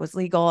way that was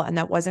legal and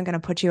that wasn't going to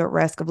put you at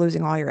risk of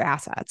losing all your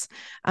assets.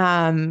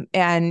 And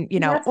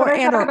that's what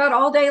I talk about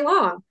all day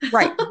long.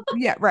 Right.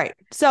 Yeah. Right.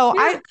 So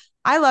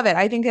I love it.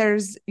 I think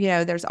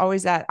there's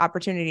always that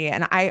opportunity.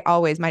 And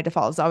my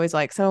default is always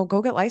like, so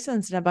go get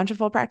licensed in a bunch of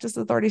full practice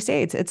authority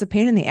states. It's a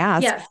pain in the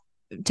ass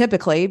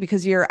typically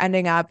because you're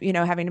ending up,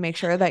 having to make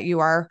sure that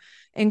you are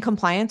in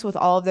compliance with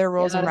all of their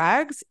rules and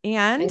regs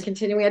and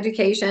continuing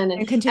education.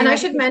 And I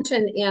should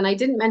mention, and I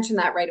didn't mention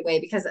that right away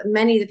because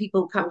many of the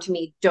people who come to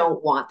me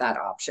don't want that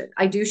option.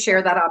 I do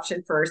share that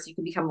option. First, you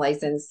can become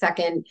licensed.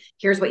 Second,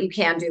 here's what you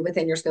can do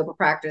within your scope of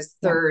practice.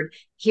 Third,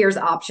 here's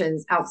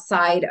options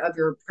outside of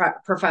your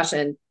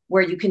profession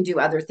where you can do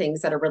other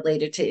things that are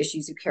related to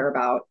issues you care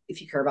about.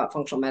 If you care about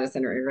functional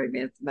medicine or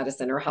advanced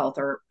medicine or health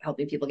or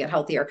helping people get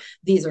healthier,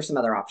 these are some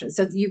other options.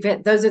 So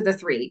those are the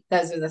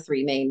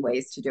three main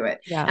ways to do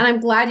it. Yeah. And I'm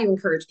glad you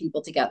encourage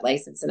people to get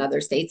licensed in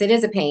other states. It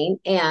is a pain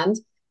and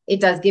it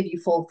does give you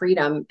full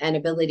freedom and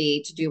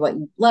ability to do what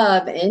you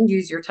love and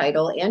use your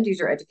title and use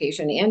your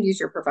education and use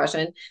your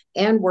profession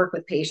and work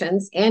with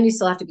patients. And you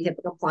still have to be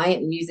HIPAA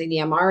compliant and using the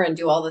EMR and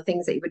do all the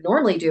things that you would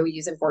normally do,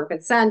 use informed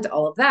consent,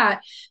 all of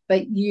that.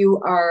 But you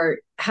are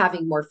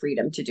having more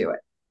freedom to do it.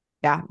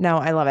 Yeah, no,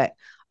 I love it.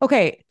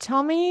 Okay.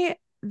 Tell me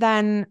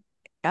then,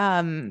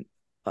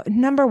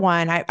 number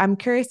one, I'm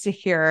curious to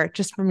hear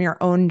just from your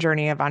own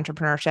journey of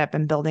entrepreneurship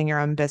and building your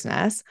own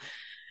business.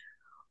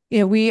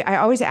 I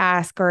always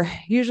ask or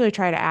usually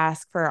try to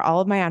ask for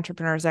all of my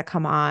entrepreneurs that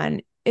come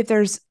on, if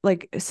there's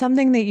like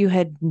something that you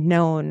had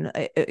known,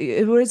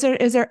 is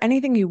there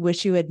anything you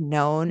wish you had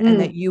known and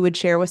that you would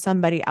share with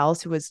somebody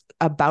else who was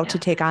about to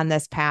take on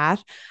this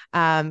path,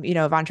 of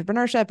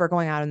entrepreneurship or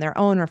going out on their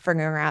own or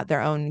figuring out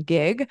their own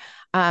gig?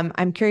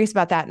 I'm curious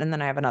about that. And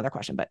then I have another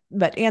question,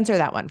 but answer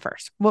that one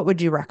first. What would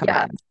you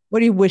recommend? What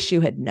do you wish you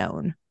had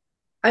known?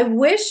 I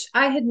wish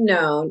I had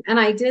known, and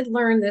I did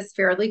learn this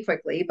fairly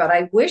quickly, but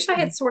I wish I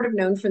had sort of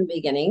known from the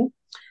beginning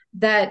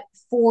that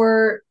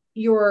for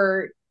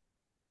your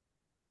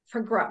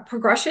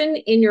progression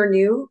in your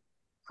new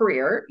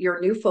career,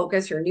 your new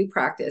focus, your new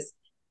practice,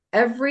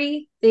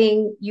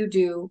 everything you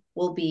do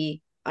will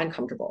be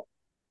uncomfortable.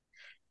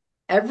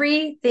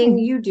 Everything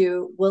you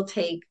do will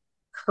take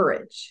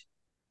courage,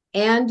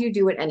 and you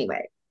do it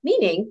anyway.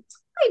 Meaning,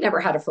 I never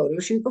had a photo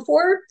shoot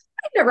before.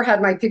 I've never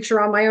had my picture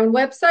on my own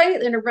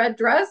website in a red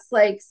dress,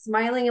 like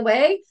smiling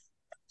away.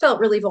 Felt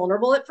really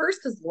vulnerable at first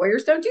because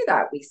lawyers don't do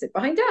that. We sit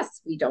behind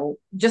desks. We don't,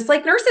 just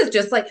like nurses,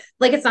 just like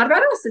it's not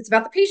about us. It's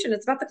about the patient.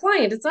 It's about the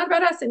client. It's not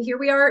about us. And here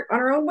we are on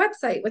our own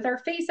website with our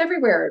face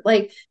everywhere.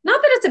 Like,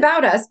 not that it's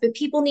about us, but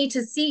people need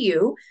to see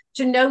you,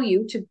 to know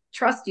you, to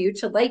trust you,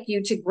 to like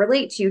you, to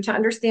relate to you, to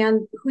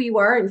understand who you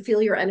are and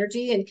feel your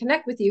energy and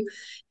connect with you.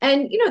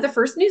 And the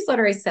first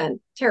newsletter I sent,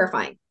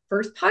 terrifying.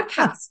 First Huh.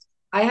 podcast.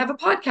 I have a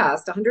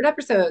podcast, 100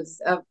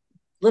 episodes of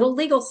little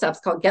legal steps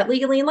called Get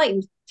Legally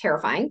Enlightened,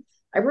 terrifying.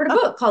 I wrote a Oh,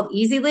 book called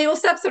Easy Legal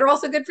Steps That Are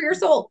Also Good for Your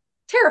Soul.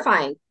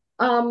 Terrifying.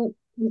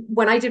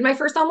 When I did my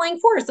first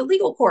online course, a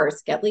legal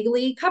course, Get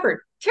Legally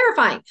Covered.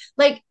 Terrifying.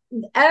 Like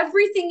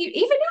everything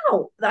even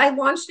now, I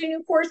launched a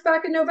new course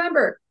back in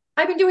November.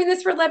 I've been doing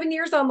this for 11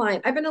 years online.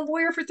 I've been a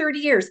lawyer for 30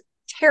 years.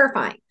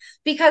 Terrifying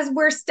because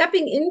we're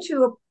stepping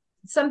into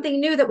something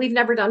new that we've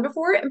never done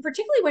before. And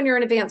particularly when you're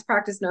an advanced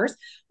practice nurse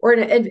or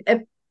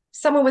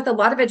someone with a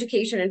lot of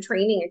education and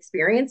training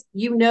experience,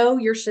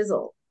 your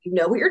shizzle. You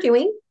know what you're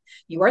doing.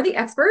 You are the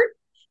expert.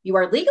 You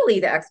are legally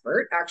the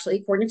expert. Actually,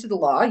 according to the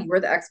law, you are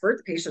the expert.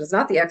 The patient is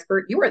not the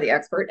expert. You are the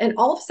expert. And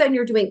all of a sudden,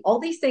 you're doing all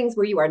these things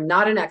where you are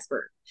not an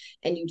expert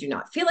and you do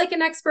not feel like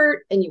an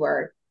expert and you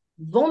are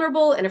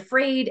vulnerable and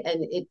afraid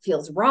and it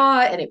feels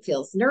raw and it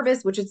feels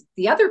nervous, which is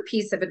the other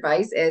piece of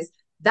advice is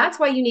that's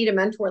why you need a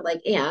mentor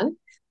like Anne. hmm.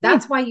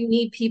 That's why you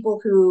need people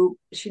who,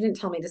 she didn't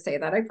tell me to say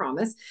that, I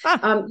promise.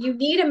 Ah, You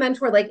need a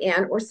mentor like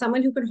Anne or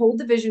someone who can hold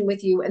the vision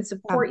with you and oh,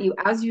 support you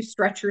as you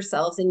stretch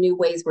yourselves in new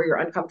ways where you're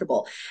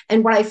uncomfortable.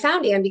 And what I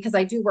found, Anne, because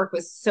I do work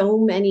with so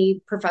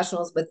many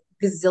professionals with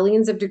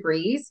gazillions of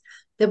degrees,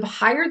 the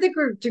higher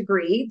the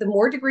degree, the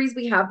more degrees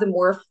we have, the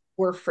more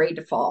we're afraid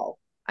to fall.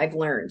 I've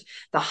learned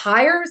the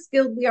higher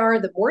skilled we are,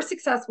 the more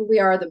successful we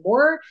are, the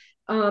more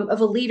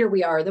of a leader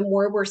we are, the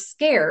more we're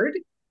scared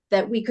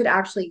that we could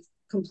actually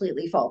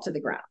completely fall to the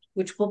ground,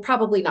 which will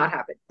probably not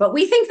happen, but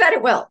we think that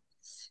it will.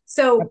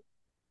 So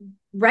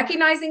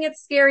recognizing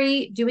it's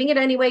scary, doing it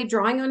anyway,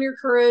 drawing on your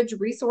courage,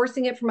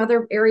 resourcing it from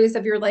other areas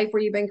of your life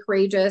where you've been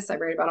courageous. I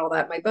write about all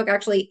that in my book,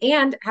 actually,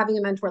 and having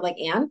a mentor like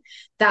Anne.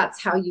 That's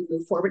how you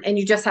move forward. And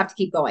you just have to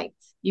keep going.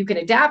 You can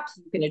adapt,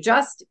 you can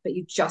adjust, but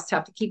you just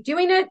have to keep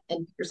doing it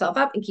and pick yourself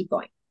up and keep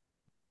going.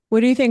 what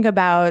do you think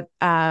about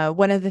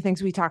one of the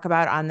things we talk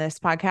about on this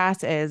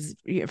podcast is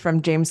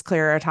from James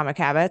Clear, Atomic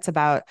Habits,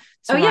 about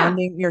Oh, yeah.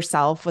 surrounding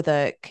yourself with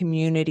a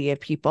community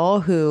of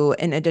people who,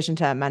 in addition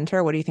to a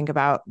mentor, what do you think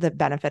about the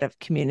benefit of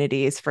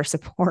communities for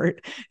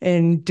support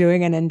in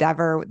doing an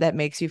endeavor that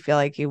makes you feel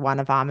like you want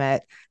to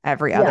vomit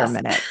every other Yes.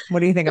 minute?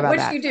 What do you think about Which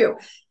that? you do.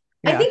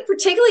 I Yeah. think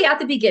particularly at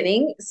the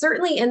beginning,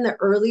 certainly in the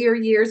earlier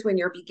years when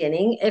you're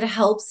beginning, it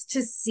helps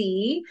to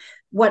see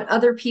what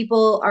other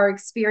people are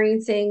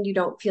experiencing. You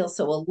don't feel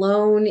so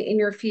alone in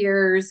your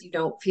fears. You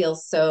don't feel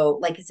so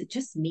like, is it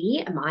just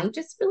me? Am I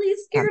just really Yeah.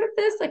 scared of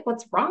this? Like,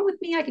 what's wrong with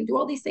me? I can do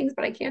all these things,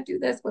 but I can't do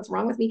this. What's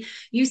wrong with me?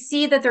 You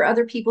see that there are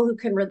other people who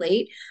can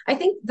relate. I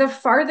think the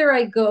farther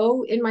I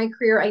go in my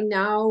career, I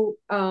now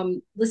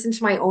listen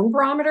to my own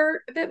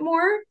barometer a bit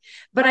more,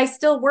 but I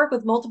still work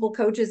with multiple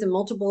coaches and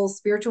multiple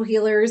spiritual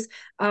healers,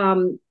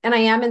 and I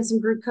am in some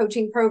group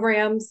coaching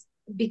programs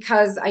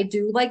because I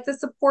do like the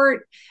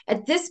support.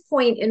 At this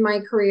point in my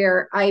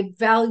career, I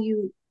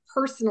value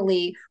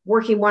personally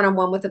working one on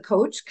one with a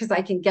coach because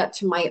I can get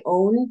to my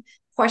own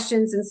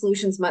questions and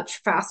solutions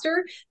much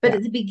faster. But Yeah.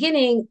 at the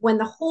beginning, when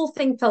the whole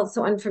thing felt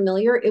so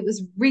unfamiliar, it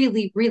was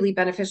really, really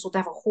beneficial to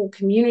have a whole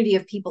community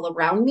of people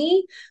around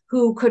me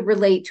who could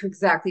relate to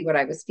exactly what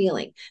I was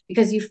feeling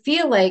because you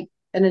feel like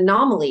an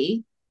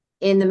anomaly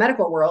in the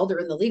medical world or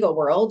in the legal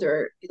world,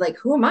 or like,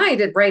 who am I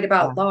to write Yeah.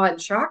 about law and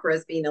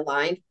chakras being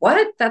aligned?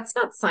 What? That's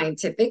not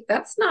scientific.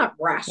 That's not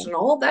Yeah.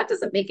 rational. That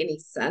doesn't make any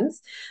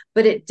sense.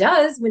 But it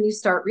does when you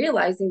start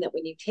realizing that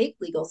when you take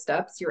legal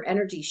steps, your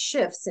energy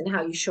shifts in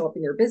how you show up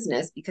in your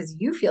business because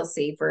you feel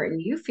safer and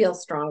you feel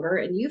stronger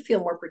and you feel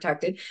more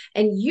protected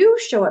and you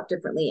show up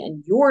differently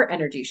and your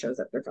energy shows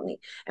up differently.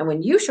 And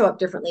when you show up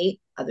differently,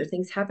 other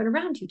things happen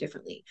around you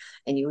differently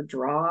and you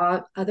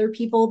draw other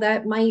people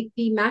that might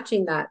be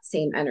matching that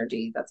same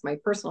energy. That's my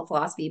personal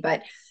philosophy.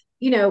 But,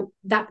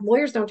 that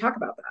lawyers don't talk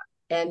about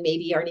that and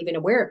maybe aren't even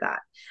aware of that.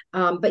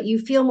 But you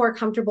feel more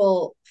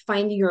comfortable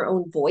finding your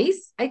own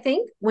voice, I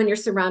think, when you're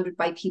surrounded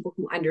by people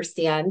who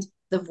understand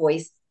the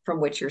voice from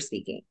which you're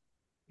speaking.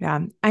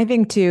 Yeah. I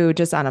think too,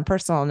 just on a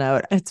personal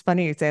note, it's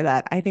funny you say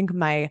that.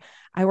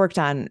 I worked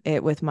on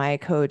it with my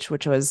coach,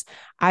 which was,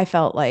 I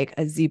felt like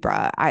a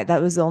zebra.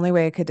 That was the only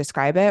way I could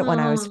describe it when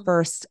I was Oh,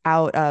 first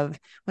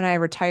when I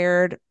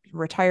retired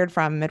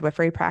from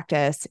midwifery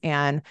practice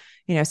and,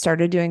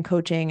 started doing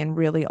coaching and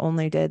really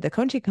only did the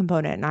coaching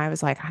component. And I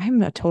was like,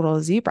 I'm a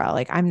total zebra.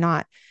 Like I'm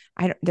not,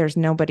 there's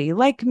nobody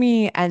like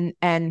me. And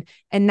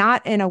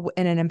not in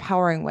an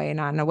empowering way,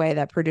 not in a way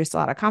that produced a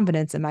lot of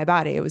confidence in my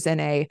body. It was in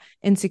a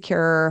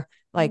insecure,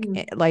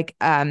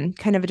 mm,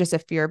 kind of just a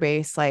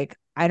fear-based, like,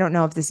 I don't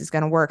know if this is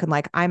going to work. And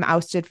like, I'm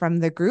ousted from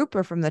the group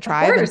or from the of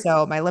tribe. And course.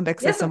 so my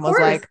limbic Yes, system of was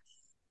course. like,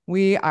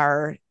 we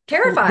are this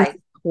Terrified.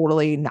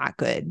 totally not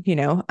good,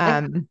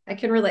 I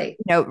can relate.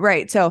 no,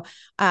 right. So,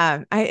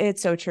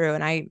 it's so true.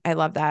 And I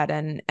love that.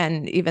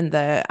 And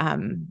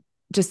even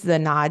just the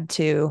nod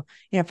to,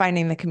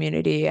 finding the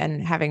community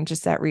and having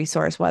just that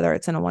resource, whether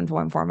it's in a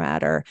one-to-one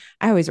format, or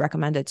I always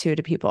recommend it too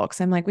to people, because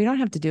I'm like, we don't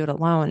have to do it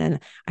alone. And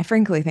I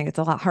frankly think it's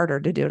a lot harder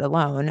to do it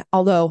alone.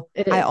 Although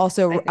It I is, I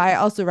also, think. I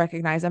also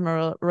recognize I'm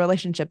a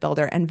relationship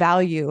builder and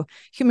value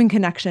human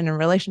connection and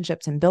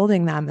relationships and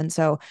building them. And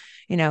so,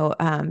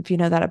 if you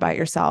know that about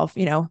yourself,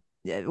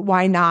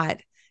 why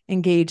not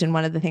engage in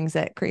one of the things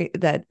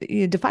that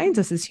defines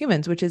us as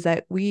humans, which is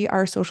that we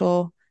are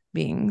social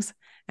beings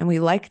and we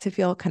like to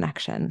feel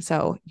connection.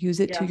 So use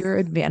it to Yes. your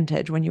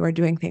advantage when you are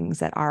doing things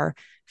that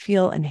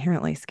feel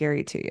inherently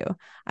scary to you.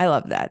 I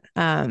love that.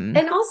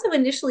 And also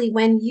initially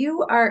when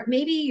you are,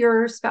 maybe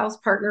your spouse,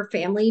 partner,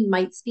 family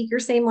might speak your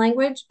same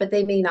language, but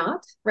they may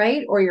not,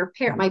 right? Or your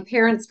parent, Yeah. my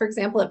parents, for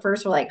example, at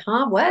first were like,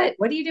 huh, what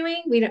are you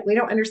doing? We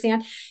don't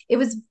understand.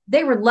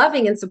 They were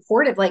loving and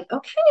supportive, like,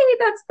 okay,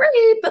 that's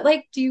great. But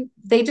like,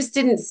 they just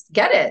didn't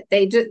get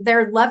it.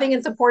 They're loving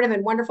and supportive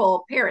and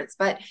wonderful parents,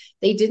 but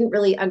they didn't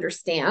really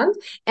understand.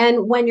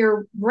 And when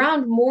you're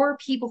around more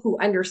people who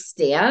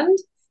understand,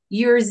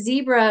 your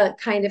zebra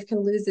kind of can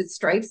lose its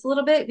stripes a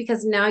little bit,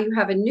 because now you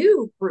have a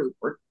new group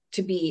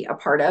to be a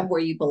part of, where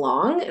you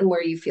belong and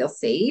where you feel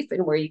safe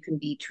and where you can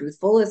be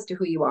truthful as to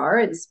who you are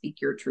and speak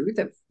your truth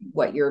of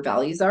what your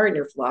values are and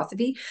your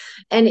philosophy.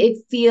 And it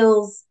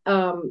feels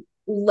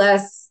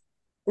less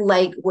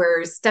like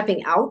we're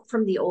stepping out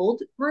from the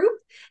old group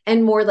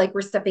and more like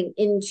we're stepping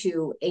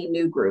into a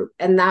new group.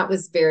 And that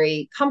was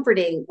very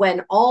comforting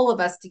when all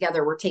of us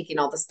together were taking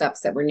all the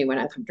steps that were new and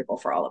uncomfortable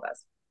for all of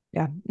us.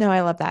 Yeah. No,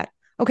 I love that.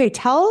 Okay.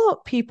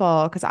 Tell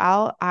people, because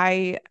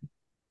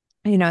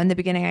in the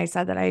beginning, I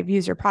said that I've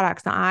used your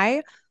products.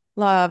 Now,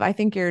 I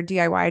think your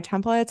DIY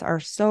templates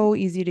are so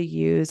easy to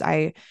use.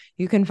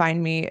 You can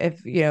find me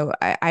if,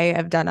 I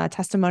have done a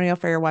testimonial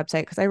for your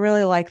website because I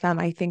really like them.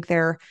 I think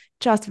they're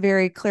just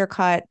very clear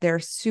cut. They're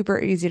super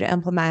easy to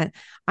implement.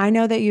 I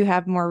know that you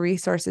have more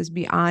resources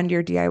beyond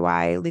your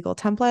DIY legal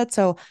template.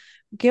 So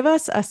give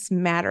us a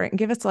smattering,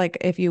 give us, like,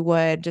 if you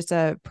would, just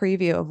a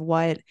preview of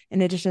what,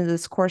 in addition to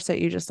this course that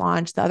you just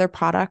launched, the other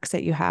products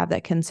that you have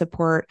that can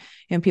support,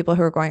 people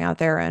who are going out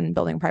there and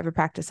building private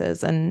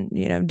practices and,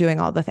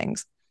 doing all the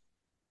things.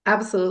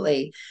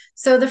 Absolutely.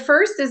 So the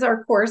first is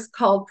our course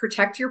called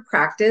Protect Your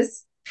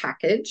Practice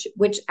Package,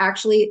 which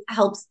actually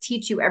helps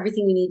teach you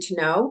everything you need to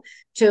know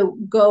to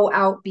go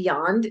out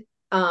beyond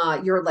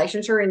your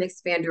licensure and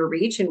expand your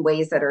reach in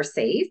ways that are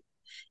safe.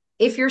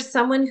 If you're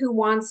someone who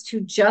wants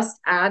to just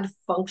add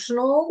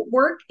functional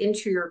work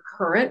into your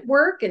current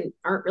work and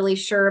aren't really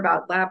sure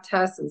about lab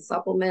tests and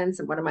supplements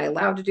and what am I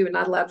allowed to do and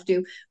not allowed to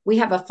do, we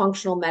have a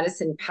functional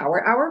medicine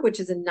power hour, which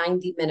is a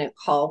 90-minute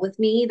call with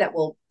me that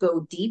will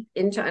go deep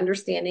into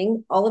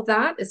understanding all of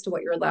that as to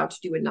what you're allowed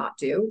to do and not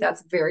do.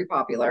 That's very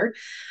popular.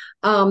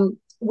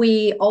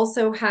 We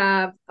also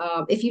have,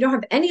 if you don't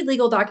have any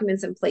legal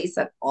documents in place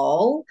at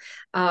all,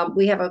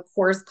 we have a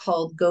course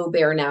called Go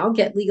Bear Now,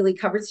 Get Legally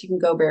Covered So You Can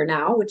Go Bear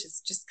Now, which is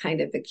just kind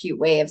of a cute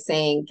way of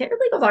saying, get your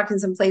legal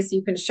documents in place so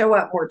you can show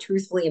up more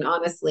truthfully and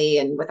honestly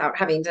and without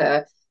having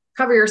to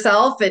cover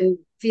yourself and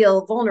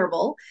feel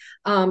vulnerable.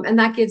 And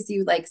that gives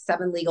you like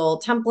 7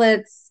 legal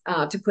templates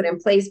to put in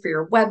place for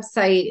your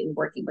website and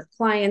working with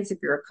clients if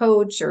you're a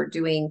coach, or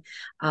doing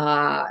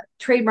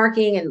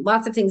trademarking and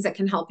lots of things that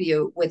can help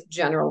you with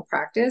general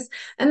practice.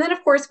 And then,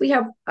 of course, we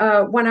have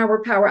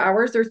 1-hour power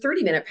hours or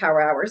 30-minute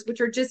power hours, which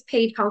are just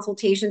paid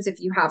consultations if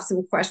you have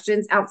some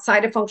questions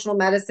outside of functional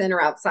medicine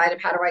or outside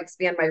of how do I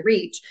expand my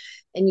reach,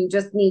 and you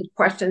just need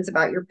questions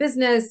about your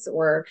business,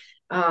 or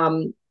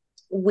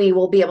we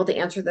will be able to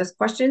answer those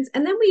questions.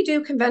 And then we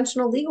do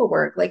conventional legal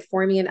work like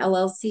forming an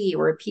LLC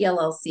or a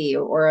PLLC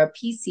or a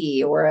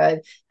PC or a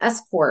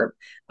S Corp,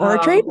 Or a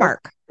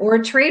trademark. or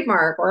a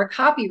trademark or a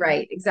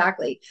copyright.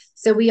 Exactly.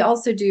 So we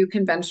also do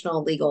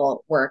conventional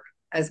legal work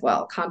as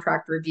well,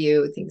 contract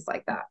review, things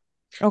like that.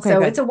 Okay, So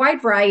good. it's a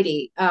wide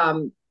variety.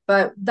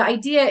 But the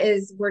idea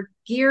is we're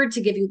geared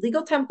to give you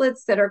legal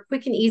templates that are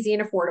quick and easy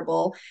and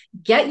affordable,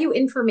 get you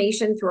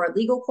information through our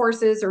legal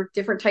courses or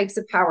different types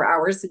of power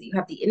hours so that you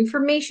have the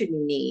information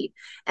you need,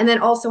 and then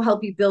also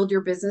help you build your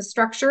business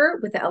structure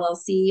with the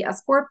LLC,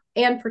 S Corp,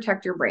 and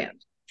protect your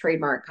brand,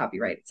 trademark,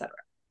 copyright, etc.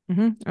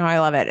 Oh, I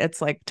love it. It's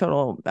like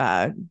total,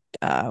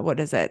 what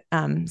is it?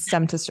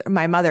 Stem to,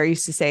 my mother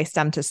used to say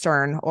stem to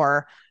stern,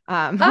 or,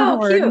 Oh,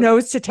 or cute.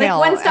 nose to Like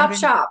tail. I one-stop think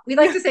shop. We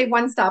like to say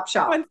one-stop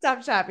shop. one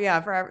stop shop. Yeah.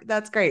 Forever.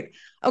 That's great.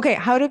 Okay.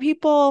 How do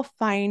people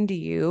find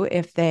you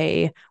if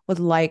they would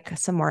like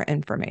some more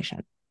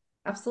information?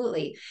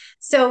 Absolutely.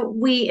 So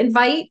we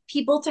invite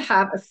people to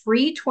have a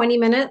free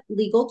 20-minute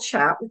legal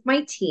chat with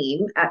my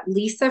team at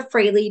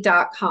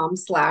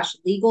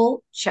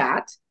lisafraley.com/legal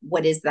chat.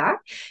 What is that?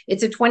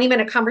 It's a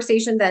 20-minute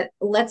conversation that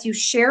lets you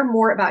share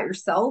more about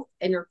yourself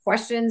and your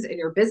questions and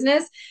your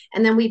business.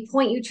 And then we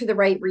point you to the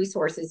right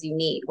resources you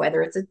need,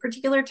 whether it's a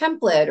particular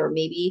template or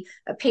maybe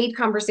a paid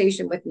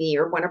conversation with me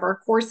or one of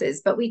our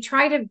courses. But we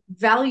try to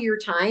value your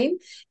time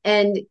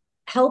and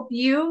help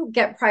you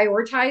get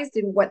prioritized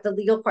in what the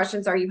legal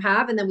questions are you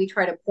have. And then we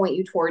try to point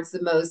you towards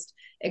the most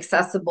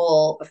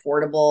accessible,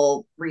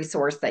 affordable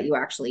resource that you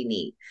actually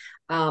need.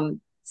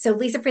 So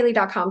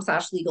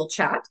lisafraley.com/legal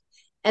chat.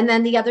 And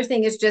then the other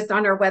thing is just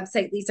on our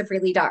website,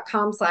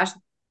 lisafraley.com slash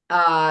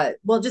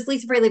just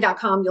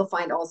lisafraley.com. You'll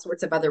find all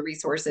sorts of other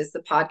resources, the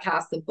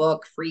podcast, the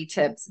book, free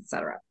tips,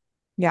 etc.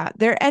 Yeah,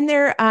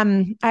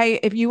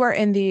 if you are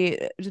in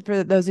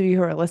for those of you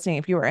who are listening,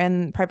 if you are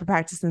in Private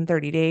Practice in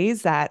 30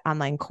 Days, that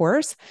online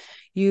course,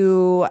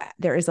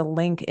 there is a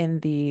link in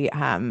the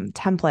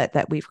template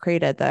that we've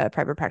created, the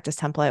Private Practice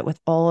template with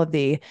all of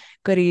the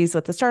goodies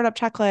with the startup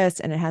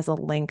checklist, and it has a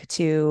link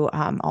to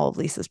all of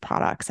Lisa's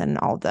products and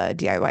all the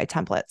DIY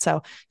templates.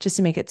 So just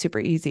to make it super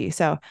easy.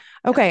 So,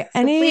 okay.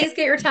 So please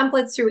get your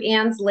templates through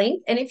Anne's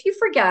link. And if you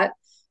forget,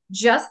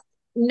 just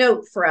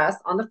note for us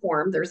on the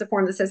form, there's a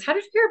form that says, how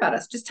did you hear about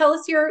us? Just tell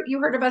us you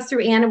heard of us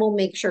through Anne, and we'll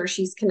make sure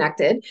she's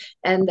connected,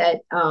 and that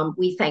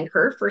we thank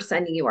her for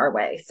sending you our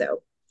way.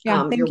 So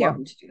yeah, you're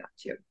welcome to do that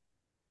too.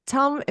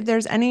 Tell them if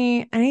there's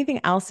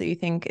anything else that you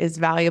think is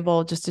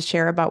valuable just to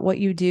share about what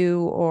you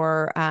do,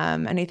 or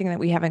anything that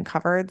we haven't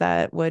covered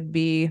that would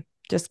be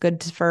just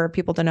good for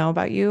people to know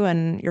about you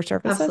and your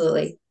services.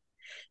 Absolutely.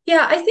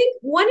 Yeah, I think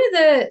one of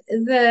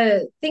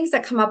the things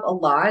that come up a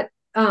lot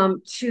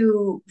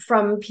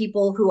from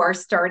people who are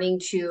starting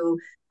to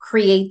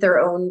create their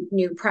own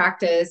new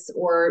practice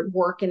or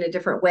work in a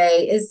different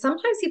way is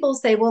sometimes people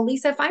say, well,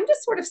 Lisa, if I'm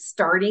just sort of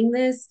starting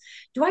this,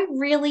 do I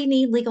really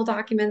need legal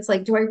documents?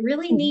 Like, do I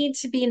really need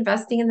to be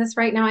investing in this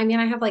right now? I mean,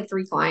 I have like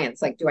 3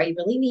 clients. Like, do I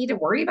really need to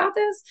worry about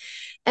this?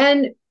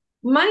 And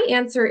my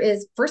answer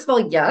is, first of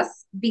all,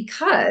 yes,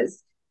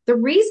 because the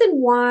reason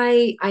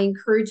why I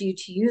encourage you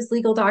to use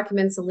legal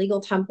documents and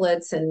legal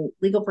templates and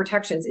legal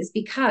protections is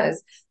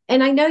because,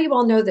 and I know you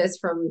all know this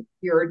from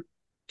your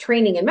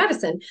training in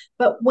medicine,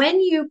 but when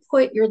you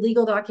put your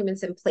legal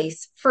documents in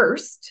place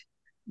first,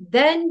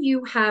 then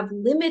you have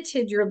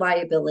limited your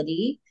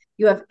liability.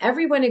 You have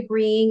everyone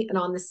agreeing and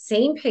on the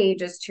same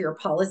page as to your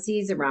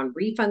policies around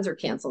refunds or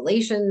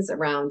cancellations,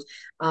 around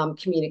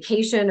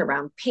communication,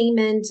 around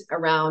payment,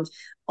 around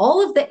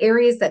all of the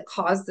areas that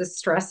cause the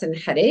stress and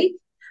headache.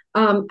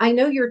 I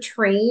know you're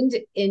trained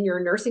in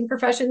your nursing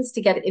professions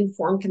to get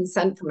informed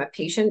consent from a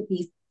patient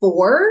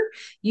before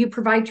you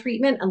provide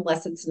treatment,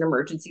 unless it's an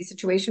emergency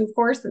situation, of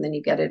course, and then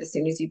you get it as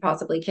soon as you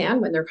possibly can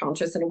when they're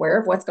conscious and aware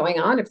of what's going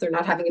on, if they're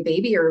not having a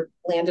baby or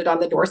landed on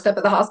the doorstep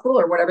of the hospital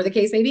or whatever the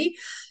case may be.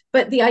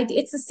 But the idea,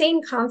 it's the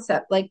same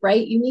concept, like,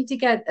 right, you need to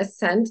get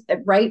assent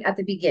right at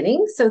the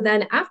beginning. So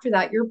then after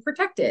that, you're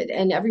protected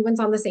and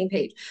everyone's on the same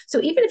page. So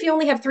even if you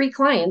only have 3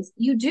 clients,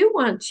 you do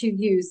want to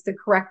use the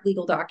correct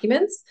legal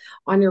documents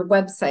on your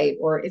website,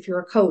 or if you're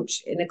a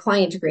coach in a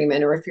client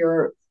agreement, or if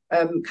you're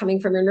coming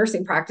from your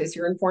nursing practice,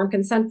 your informed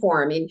consent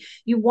form. I mean,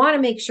 you want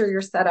to make sure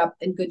you're set up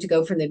and good to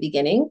go from the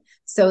beginning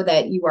so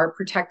that you are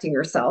protecting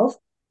yourself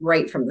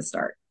right from the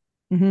start.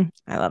 Mm-hmm.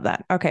 I love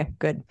that. Okay,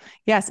 good.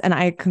 Yes. And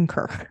I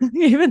concur,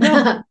 even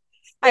though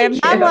I am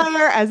not a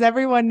lawyer, as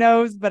everyone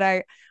knows, but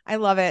I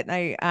love it.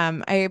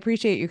 And I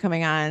appreciate you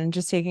coming on and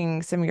just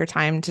taking some of your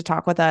time to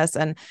talk with us.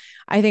 And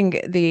I think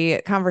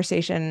the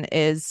conversation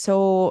is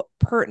so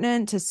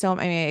pertinent to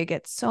I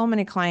get so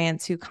many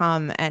clients who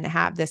come and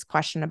have this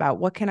question about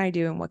what can I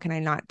do and what can I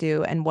not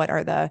do? And what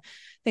are the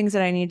things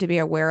that I need to be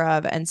aware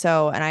of? And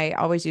I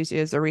always use you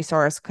as a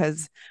resource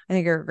because I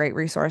think you're a great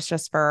resource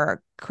just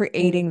for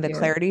creating the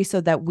clarity so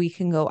that we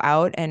can go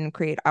out and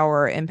create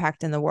our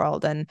impact in the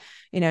world and,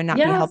 not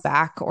be held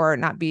back or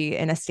not be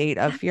in a state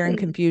of fear and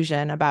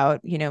confusion about,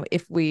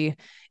 if we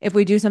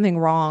do something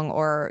wrong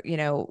or,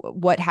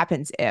 what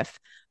happens if.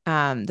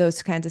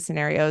 Those kinds of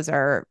scenarios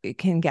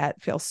can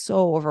feel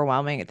so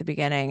overwhelming at the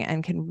beginning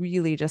and can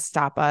really just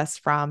stop us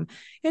from,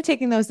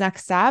 taking those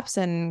next steps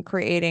and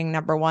creating,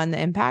 number one, the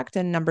impact,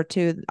 and number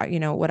 2,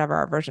 whatever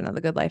our version of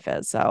the good life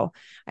is. So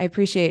I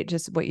appreciate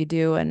just what you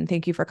do. And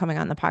thank you for coming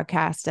on the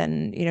podcast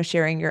and,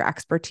 sharing your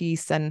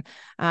expertise and,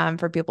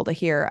 for people to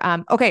hear.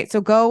 Okay.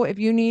 So if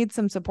you need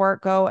some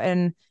support,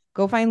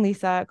 go find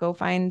Lisa, go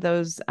find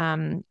those,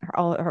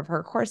 all of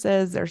her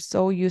courses. They're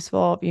so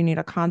useful. If you need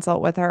a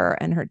consult with her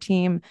and her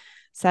team,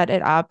 set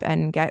it up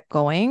and get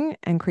going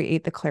and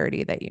create the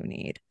clarity that you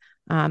need.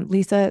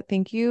 Lisa,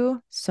 thank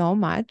you so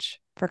much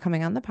for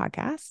coming on the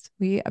podcast.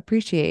 We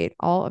appreciate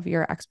all of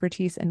your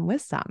expertise and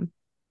wisdom.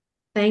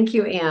 Thank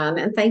you, Anne.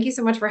 And thank you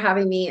so much for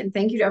having me. And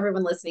thank you to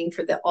everyone listening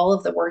for all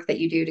of the work that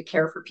you do to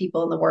care for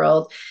people in the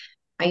world.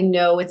 I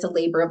know it's a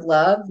labor of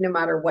love, no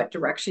matter what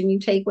direction you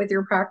take with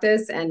your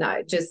practice. And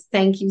just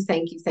thank you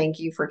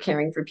for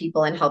caring for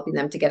people and helping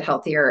them to get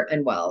healthier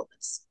and well.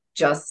 It's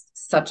just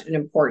such an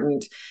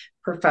important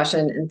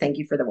profession. And thank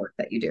you for the work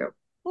that you do.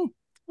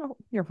 Oh,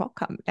 you're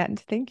welcome. And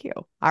thank you.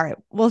 All right.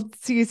 We'll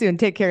see you soon.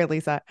 Take care,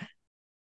 Lisa.